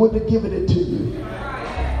do it, he wouldn't have given it to you.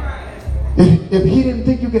 If he didn't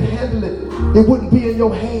think you could handle it, it wouldn't be in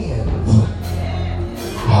your hands.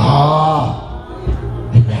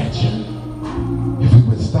 Imagine if we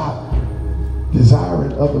would stop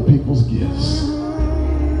desiring other people's gifts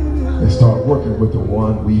and start working with the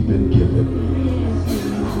one we've been given.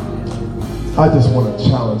 I just want to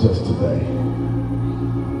challenge us today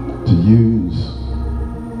to use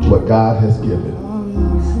what God has given,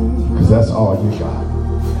 because that's all you got.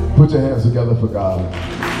 Put your hands together for God.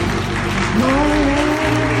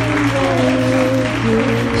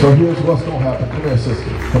 So here's what's going to happen. Come here, sister.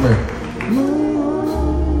 Come here.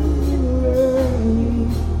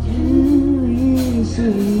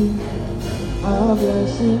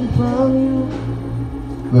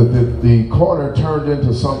 The corner turned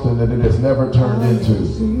into something that it has never turned into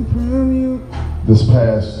this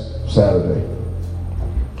past Saturday.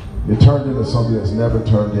 It turned into something that's never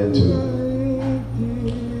turned into.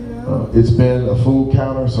 It's been a food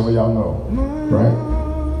counter, some of y'all know, right?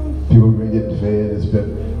 People have been getting fed. It's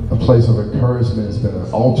been a place of encouragement. It's been an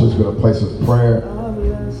altar. It's been a place of prayer.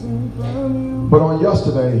 But on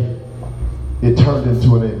yesterday, it turned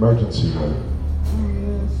into an emergency room.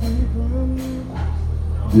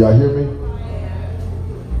 Do y'all hear me?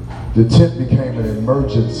 The tent became an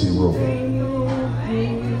emergency room.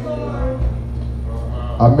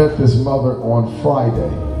 I met this mother on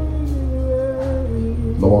Friday.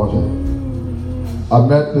 Lawanda. I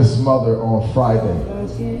met this mother on Friday.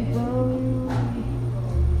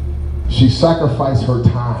 She sacrificed her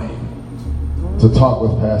time to talk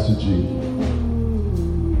with Pastor G.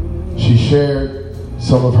 She shared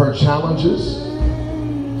some of her challenges.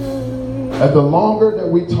 And the longer that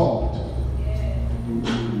we talked,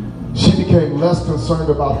 she became less concerned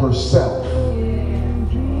about herself,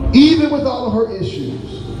 even with all of her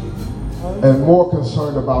issues, and more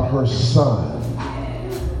concerned about her son.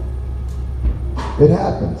 It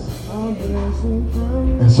happens.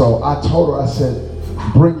 And so I told her, I said,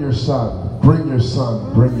 bring your son, bring your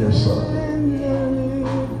son, bring your son.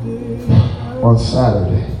 On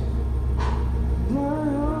Saturday,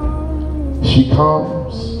 she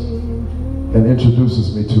comes and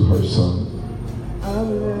introduces me to her son.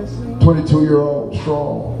 22-year-old,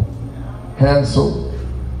 strong, handsome.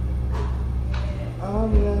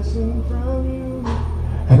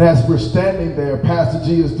 And as we're standing there, Pastor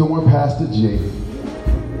G is doing Pastor G.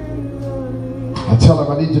 I tell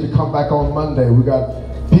him, I need you to come back on Monday. We got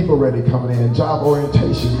people ready coming in, job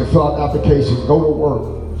orientation. You can fill out applications, go to work.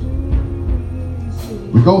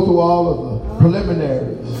 We go through all of the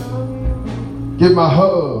preliminaries. Give my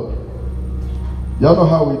hug. Y'all know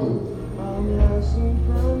how we do.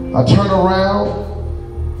 I turn around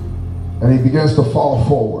and he begins to fall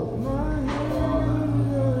forward.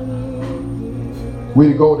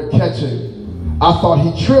 we go to catch him. I thought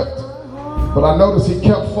he tripped, but I noticed he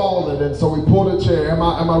kept falling, and so we pulled a chair. Am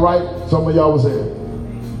I right? Some of y'all was there.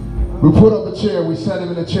 We put up a chair, we sat him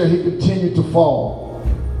in a chair, he continued to fall.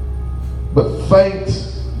 But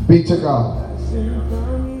thanks be to God,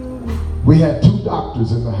 we had 2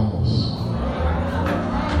 doctors in the house.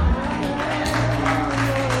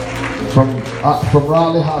 From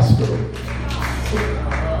Raleigh Hospital.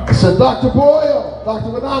 I said, Dr. Boyle, Dr.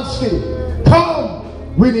 Winansky,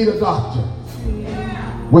 come, we need a doctor.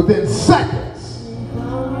 Within seconds,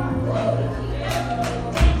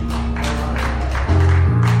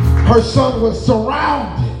 her son was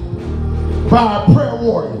surrounded by our prayer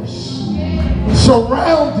warriors,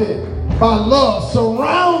 surrounded by love,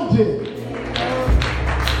 surrounded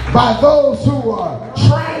by those who are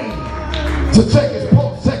trained to take his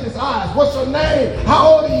pulse, check his eyes. What's your name? How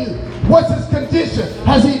old are you? What's his condition?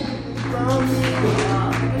 Has he?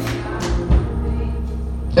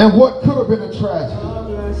 And what could have been a tragedy?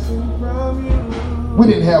 We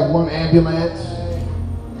didn't have 1 ambulance.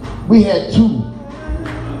 We had 2.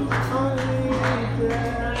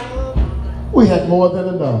 We had more than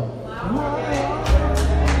enough.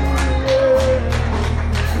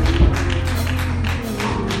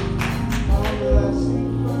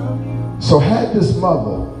 So had this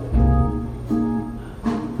mother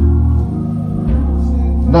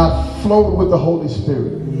not flowed with the Holy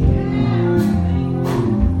Spirit,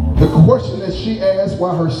 the question that she asked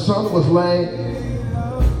while her son was laying,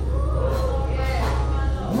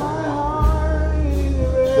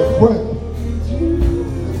 the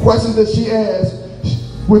question that she asked,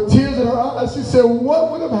 with tears in her eyes, she said,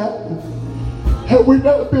 what would have happened had we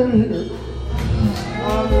not been here?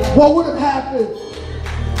 What would have happened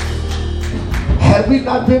had we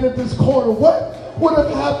not been at this corner? What would have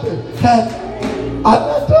happened had I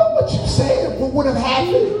not done what you said? What would have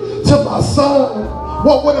happened to my son?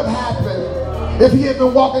 What would have happened if he had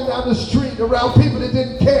been walking down the street around people that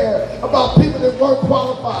didn't care, about people that weren't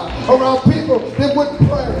qualified, around people that wouldn't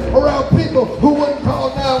pray, around people who wouldn't call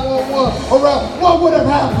 911, around what would have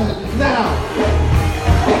happened now?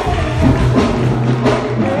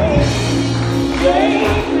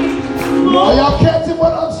 Are y'all catching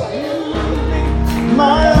what I'm saying?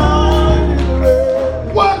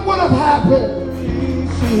 What would have happened?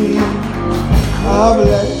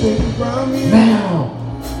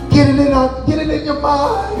 Now, get it in your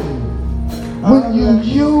mind. When you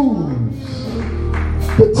use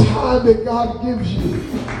the time that God gives you.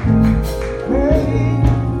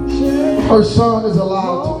 Her son is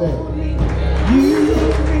alive today.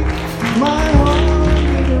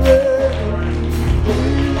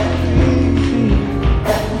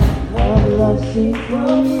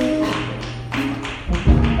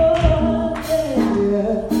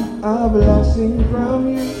 A blessing from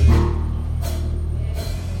you.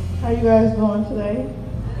 How you guys doing today?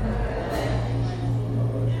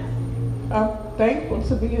 I'm thankful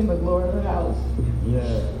to be in the Lord's house.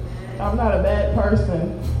 Yeah. I'm not a bad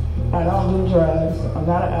person. I don't do drugs. I'm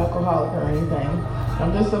not an alcoholic or anything.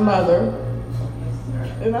 I'm just a mother.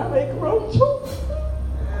 And I make grown children.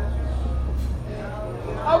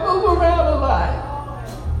 I move around a lot.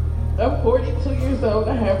 I'm 42 years old.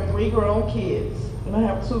 I have 3 grown kids. And I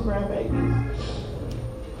have 2 grandbabies.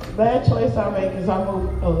 Bad choice I make is I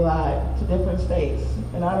move a lot to different states.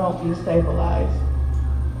 And I don't be stabilized.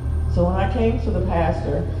 So when I came to the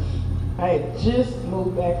pastor, I had just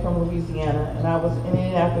moved back from Louisiana. And I was in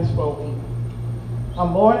Indianapolis for a week.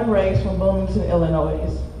 I'm born and raised from Bloomington,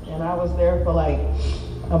 Illinois. And I was there for like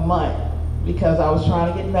a month. Because I was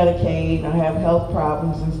trying to get Medicaid, and I have health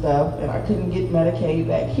problems and stuff, and I couldn't get Medicaid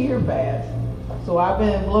back here fast. So I've been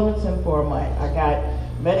in Bloomington for a month. I got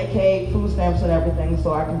Medicaid, food stamps, and everything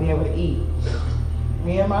so I can be able to eat.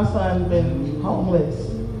 Me and my son been homeless.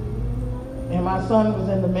 And my son was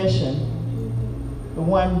in the mission, the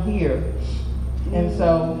one here. And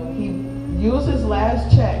so he used his last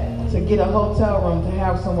check to get a hotel room to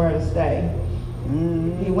have somewhere to stay.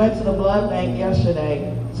 He went to the blood bank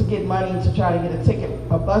yesterday to get money to try to get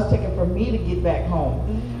a bus ticket for me to get back home,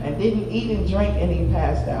 and didn't eat and drink, and he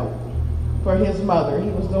passed out for his mother. He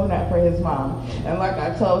was doing that for his mom. And like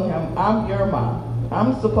I told him, I'm your mom.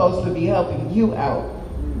 I'm supposed to be helping you out.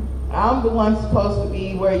 I'm the one supposed to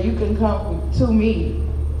be where you can come to me.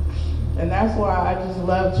 And that's why I just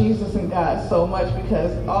love Jesus and God so much,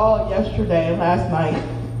 because all yesterday and last night,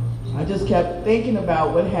 I just kept thinking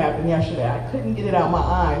about what happened yesterday. I couldn't get it out my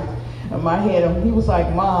eyes and my head. And he was like,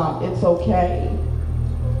 Mom, it's okay.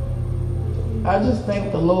 I just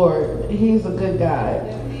thank the Lord. He's a good God.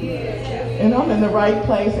 And I'm in the right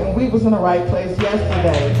place, and we was in the right place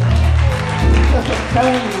yesterday. I'm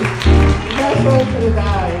telling you, My son could have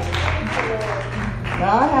died.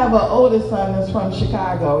 Now, I have an oldest son that's from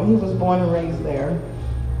Chicago. He was born and raised there.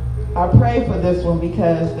 I pray for this one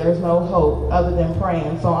because there's no hope other than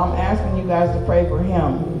praying. So I'm asking you guys to pray for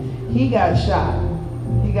him. He got shot.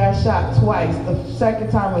 He got shot twice. The second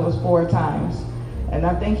time it was 4 times. And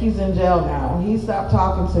I think he's in jail now. He stopped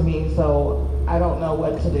talking to me, so I don't know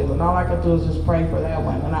what to do. And all I can do is just pray for that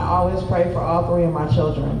one. And I always pray for all 3 of my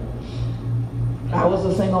children. I was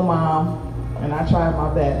a single mom, and I tried my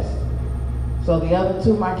best. So the other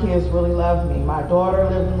 2 of my kids really love me. My daughter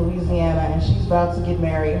lived in Louisiana, and she's about to get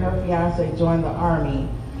married. Her fiance joined the Army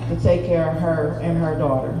to take care of her and her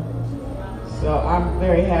daughter. So I'm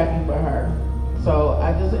very happy for her. So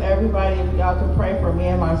everybody, if y'all can pray for me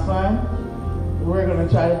and my son, we're going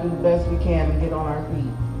to try to do the best we can and get on our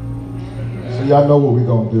feet. So y'all know what we're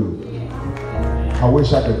going to do. I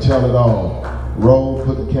wish I could tell it all. Ro,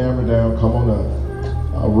 put the camera down. Come on up.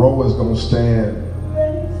 Ro is going to stand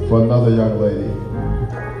for another young lady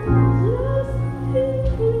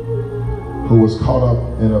who was caught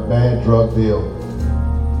up in a bad drug deal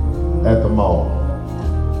at the mall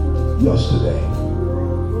yesterday.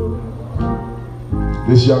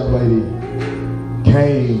 This young lady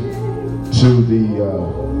came to the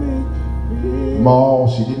mall.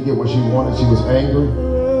 She didn't get what she wanted. She was angry.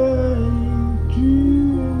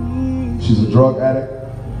 She's a drug addict.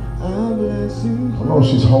 I don't know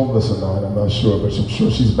if she's homeless or not, I'm not sure, but I'm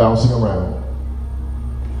sure she's bouncing around.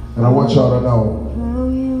 And I want y'all to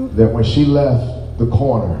know that when she left the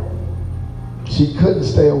corner, she couldn't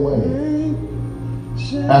stay away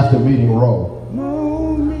after meeting Ro.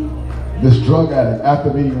 This drug addict,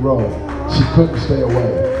 after meeting Ro, she couldn't stay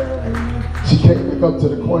away. She came back up to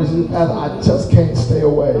the corner. She said, Pastor, I just can't stay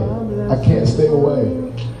away. I can't stay away.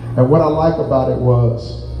 And what I like about it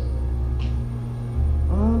was,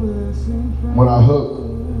 when I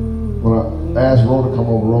asked Ro to come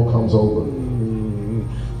over, Ro comes over.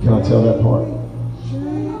 Can I tell that part?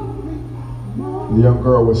 The young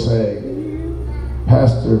girl was saying,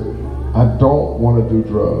 Pastor, I don't want to do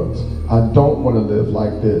drugs. I don't want to live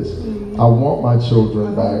like this. I want my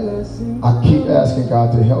children back. I keep asking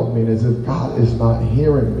God to help me, and as if God is not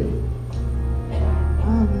hearing me.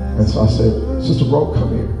 And so I said, Sister Ro,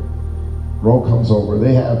 come here. Ro comes over.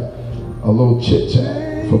 They have a little chit-chat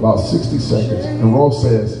for about 60 seconds. And Ro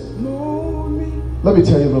says, let me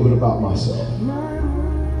tell you a little bit about myself.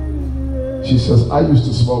 She says, I used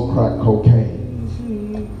to smoke crack cocaine.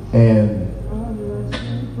 And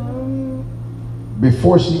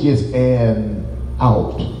before she gets Ann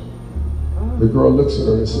out, the girl looks at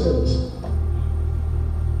her and says,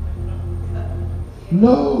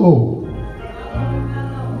 no,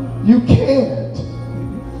 you can't.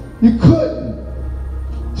 You couldn't.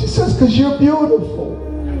 She says, because you're beautiful.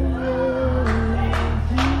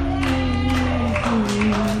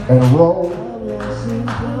 And Ro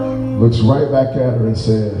looks right back at her and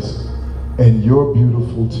says, and you're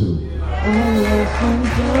beautiful too.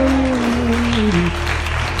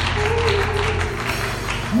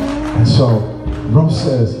 And so Ro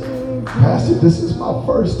says, Pastor, this is my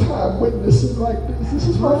first time witnessing like this. This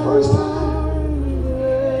is my first time.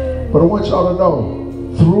 But I want y'all to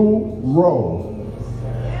know, through Ro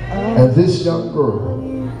and this young girl,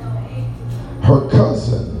 her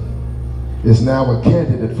cousin is now a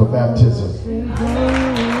candidate for baptism.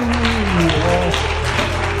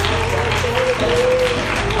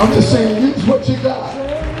 I'm just saying, use what you got.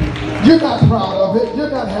 You're not proud of it. You're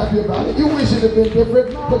not happy about it. You wish it had been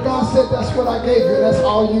different, but God said that's what I gave you. That's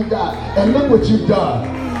all you got. And look what you've done.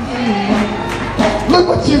 Look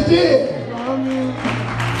what you did.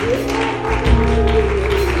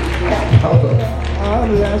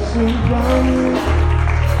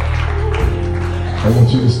 I want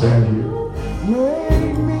you to stand here.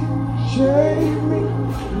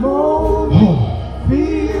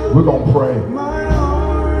 We're going to pray.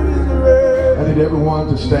 I need everyone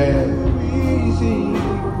to stand.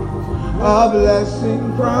 A blessing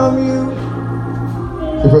from you.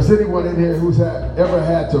 If there's anyone in here who's ever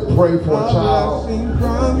had to pray for a child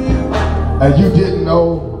and you didn't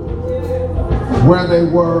know where they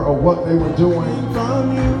were or what they were doing,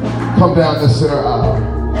 come down the center aisle.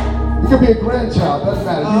 It could be a grandchild, doesn't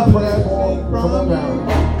matter. You pray for them, come on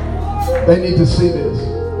down. They need to see this.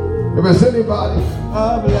 If there's anybody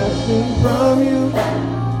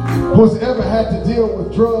who's ever had to deal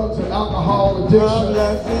with drugs and alcohol addiction,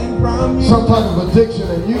 some type of addiction,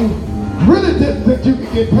 and you really didn't think you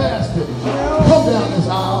could get past it, come down this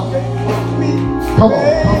aisle. Come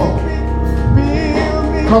on, come on.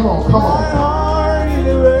 Come on, come on.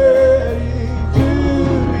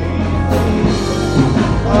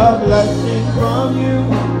 A blessing from you.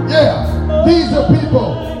 Yeah. These are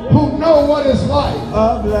people who know what it's like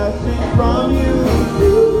A blessing from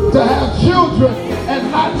you. to have children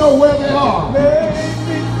and not know where they are. Baby,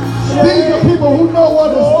 These are people who know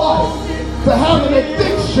what it's like to have an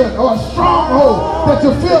addiction or a stronghold that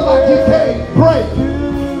you feel like you can't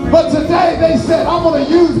break. But today they said, I'm going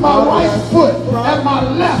to use my right foot and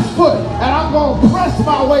my left foot, and I'm going to press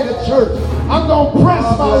my way to church. I'm going to press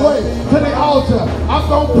my way to the altar. I'm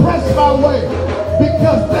going to press my way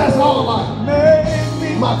because that's all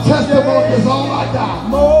my testimony is all I got.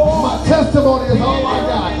 My testimony is all I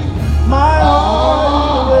got. My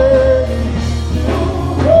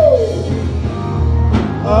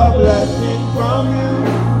a blessing from you.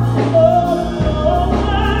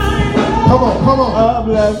 Come on, come on. A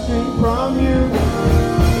blessing from you.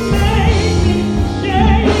 Shake me,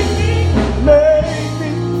 Make me,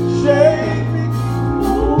 shake me.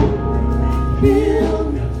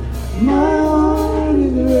 Feel my heart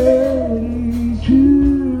is ready to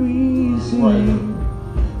receive.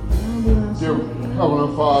 Dear Heavenly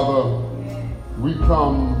Father, we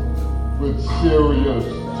come with serious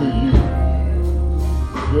to you.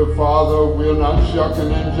 Dear Father, we're not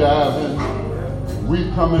shucking and jiving. We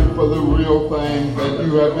coming for the real thing that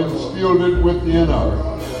you have instilled it within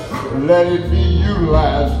us. Let it be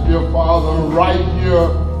utilized, dear Father, right here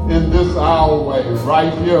in this aisleway,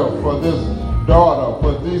 right here for this daughter,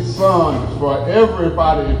 for these sons, for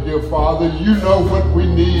everybody, dear Father. You know what we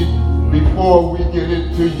need before we get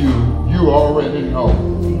it to you. You already know.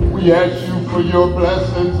 We ask you for your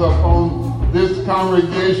blessings upon this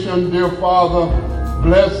congregation, dear Father.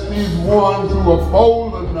 Bless these ones who are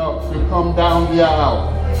bold enough to come down the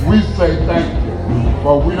aisle. We say thank you.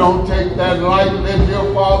 For we don't take that lightly,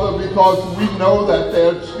 dear Father, because we know that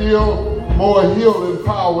there's still more healing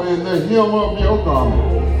power in the hem of your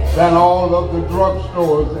garment than all of the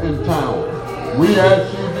drugstores in town. We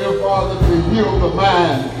ask you, dear Father, to heal the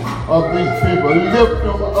mind of these people. Lift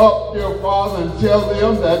them up, dear Father, and tell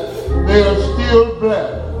them that they are still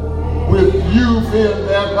blessed with you being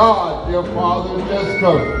their God, dear Father. Just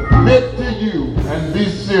commit to you and be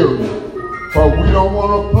serious. For we don't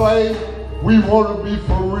want to play, we want to be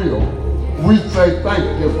for real. We say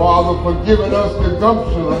thank you, Father, for giving us the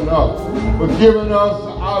gumption enough, for giving us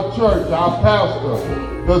our church, our pastor,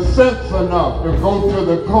 the sense enough to go to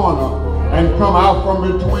the corner and come out from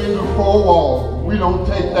between the four walls. We don't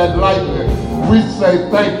take that lightly. We say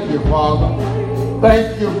thank you, Father.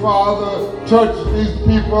 Thank you, Father. Touch these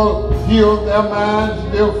people, heal their minds,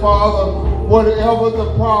 dear Father. Whatever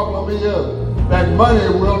the problem is, that money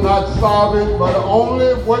will not solve it, but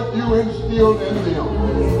only what you instilled in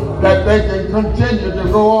them, that they can continue to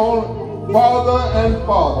go on farther and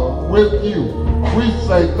farther with you. We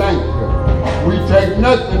say thank you. We take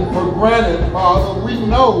nothing for granted, Father. We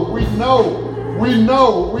know,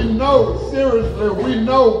 seriously, we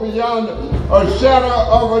know beyond a shadow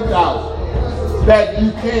of a doubt that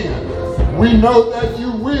you can. We know that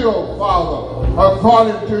you will, Father,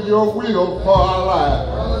 according to your will for our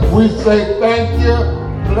lives. We say thank you,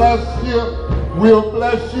 bless you. We'll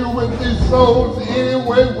bless you with these souls any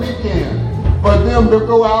way we can, for them to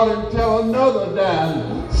go out and tell another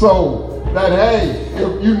dying soul that, hey,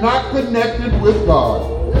 if you're not connected with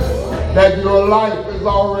God, that your life is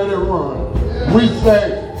already ruined. We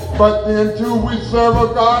say, but then too, we serve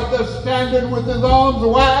a God that's standing with his arms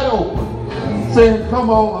wide open, saying, come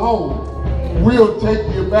on home. We'll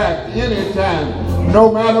take you back anytime.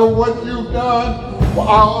 No matter what you've done, our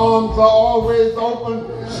arms are always open,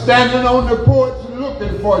 standing on the porch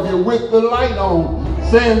looking for you with the light on,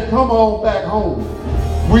 saying, come on back home.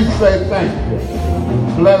 We say thank you.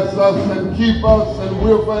 Bless us and keep us, and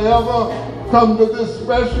we'll forever come to this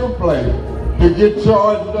special place to get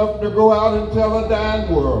charged up to go out and tell a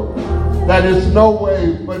dying world that it's no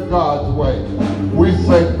way but God's way. We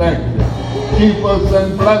say thank you. Keep us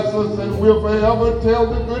and bless us, and we'll forever tell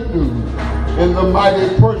the good news. In the mighty,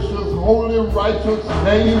 precious, holy, righteous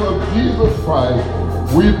name of Jesus Christ,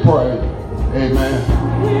 we pray. Amen.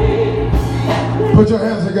 Put your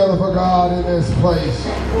hands together for God in this place.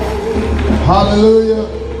 Hallelujah.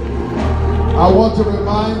 I want to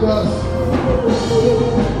remind us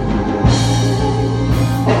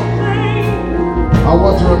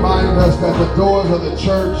that the doors of the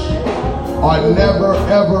church are never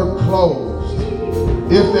ever closed.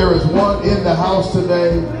 If there is one in the house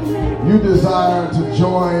today, you desire to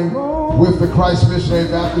join with the Christ Missionary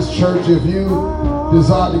Baptist Church, if you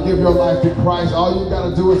desire to give your life to Christ, all you got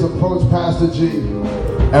to do is approach Pastor G,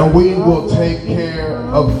 and we will take care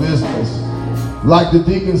of business. Like the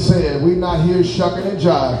deacon said, we're not here shucking and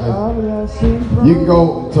jiving. You can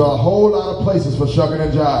go to a whole lot of places for shucking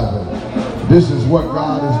and jiving. This is what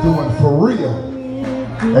God is doing for real.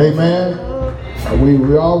 Amen.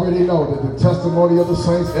 We already know that the testimony of the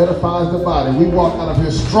saints edifies the body. We walk out of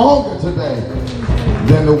here stronger today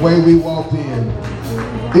than the way we walked in.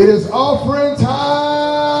 It is offering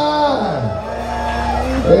time.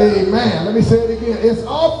 Amen. Let me say it again. It's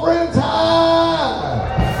offering time.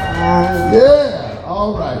 Yeah.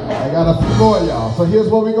 All right. I got a few more, y'all. So here's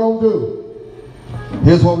what we're going to do.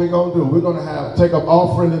 Here's what we're going to do. We're going to take up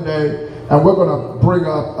offering today, and we're going to bring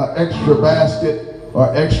up an extra basket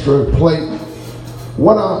or extra plate.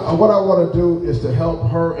 What I want to do is to help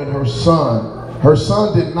her and her son. Her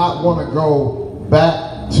son did not want to go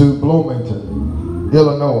back to Bloomington,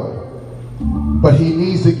 Illinois. But he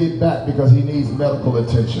needs to get back because he needs medical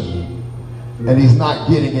attention. And he's not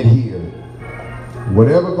getting it here.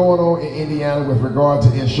 Whatever going on in Indiana with regard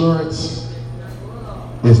to insurance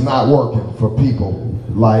is not working for people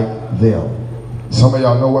like them. Some of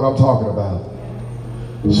y'all know what I'm talking about.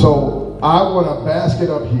 So I want a basket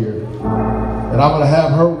up here, and I'm going to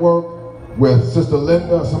have her work with Sister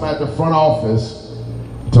Linda, somebody at the front office,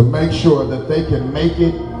 to make sure that they can make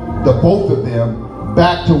it, the both of them,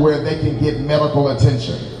 back to where they can get medical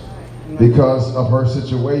attention. Because of her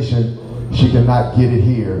situation, she cannot get it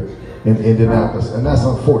here in Indianapolis, and that's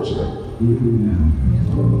unfortunate.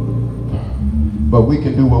 But we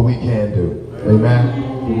can do what we can do.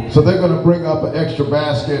 Amen. So they're going to bring up an extra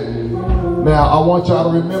basket. Now, I want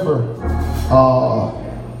y'all to remember,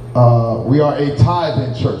 we are a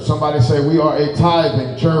tithing church. Somebody say we are a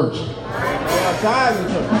tithing church. We are a tithing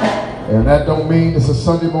church. And that don't mean it's a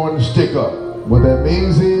Sunday morning stick up. What that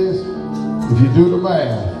means is, if you do the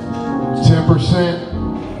math,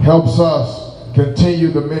 10% helps us continue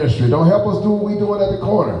the ministry. Don't help us do what we're doing at the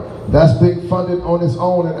corner. That's being funded on its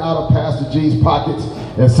own and out of Pastor G's pockets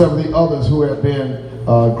and some of the others who have been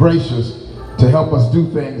gracious to help us do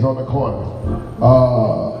things on the corner.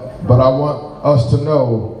 But I want us to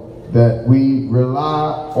know that we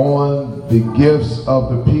rely on the gifts of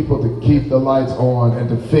the people to keep the lights on and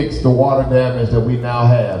to fix the water damage that we now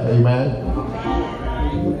have. Amen?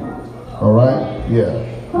 All right? Yeah.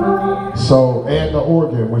 So, and the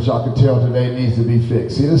organ, which y'all can tell today needs to be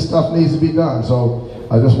fixed. See, this stuff needs to be done. So,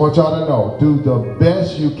 I just want y'all to know, do the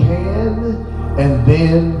best you can and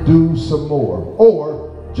then do some more.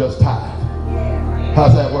 Or just tithe.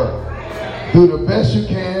 How's that work? Do the best you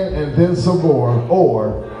can and then some more.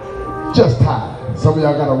 Or just tithe. Some of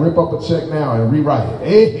y'all got to rip up a check now and rewrite it.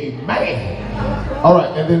 Amen. All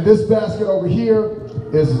right, and then this basket over here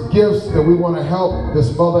is gifts that we want to help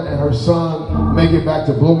this mother and her son make it back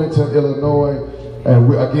to Bloomington, Illinois. And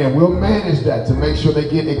we'll manage that to make sure they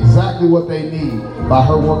get exactly what they need by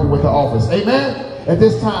her working with the office. Amen? At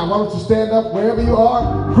this time, why don't you stand up wherever you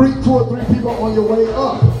are, greet 2 or 3 people on your way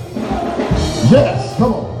up. Yes,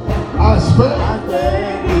 come on. I expect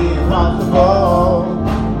the impossible.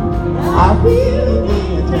 I feel the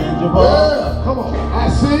intangible. Yeah, come on. I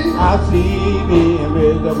see the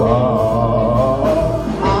invisible.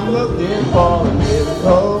 I'm looking for a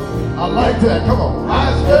miracle. I like that. Come on. I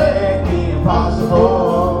expect the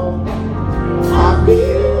impossible. I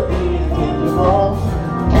feel the intangible.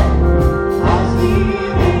 I see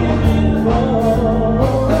the invisible.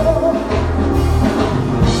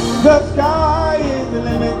 The sky is the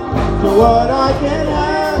limit to what I can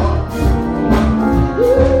have.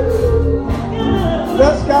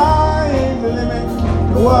 The sky is the limit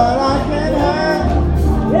to what I can have.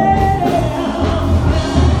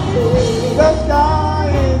 The sky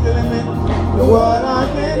is the limit to what I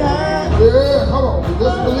can have. Yeah, come on.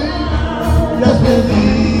 Just believe. Just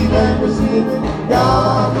believe and receive it.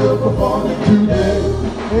 God will perform it today.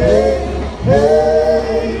 Hey,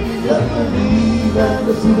 hey. Just believe and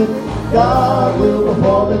receive it. God will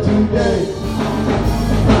perform it today.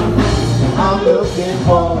 I'm looking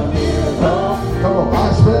for a miracle. Come on. I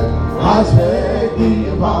expect the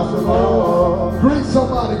impossible. Greet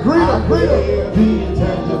somebody. Greet them. Greet them. The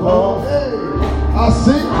intangible. Hey, I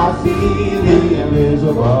see the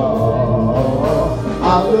invisible.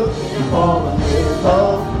 I'm looking for a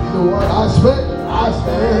miracle. You know what? I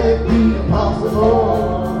expect the impossible.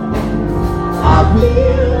 I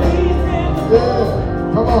feel the intangible.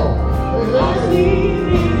 Yeah, come on. I see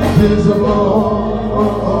the invisible.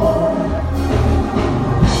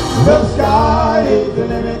 The sky is the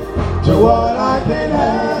limit to what I can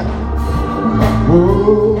have.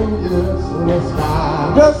 Oh, yes, the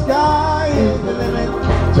sky. The sky is the limit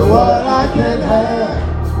to what I can have.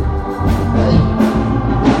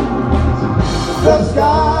 The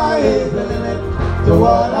sky is the limit to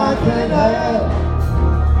what I can have.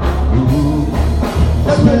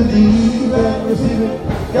 Just believe and receive it.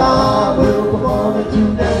 God will perform it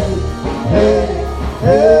today.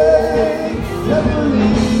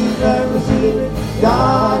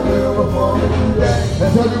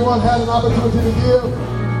 everyone had an opportunity to give?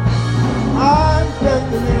 I'm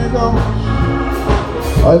expecting it on.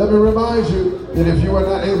 All right, let me remind you that if you are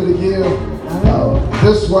not able to give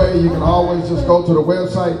this way, you can always just go to the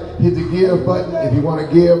website, hit the give button. If you want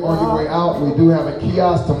to give on your way out, we do have a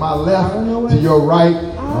kiosk to my left, to your right.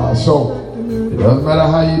 So it doesn't matter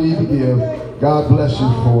how you need to give. God bless you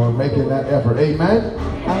for making that effort. Amen.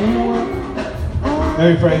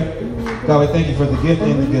 Let me pray. God, we thank you for the gift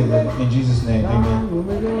and the giver. In Jesus' name, amen.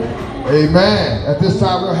 Amen. At this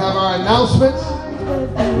time, we'll have our announcements.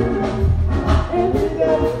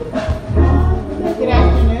 Good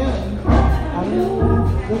afternoon.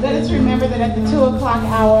 Let us remember that at the 2 o'clock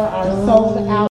hour, our sold out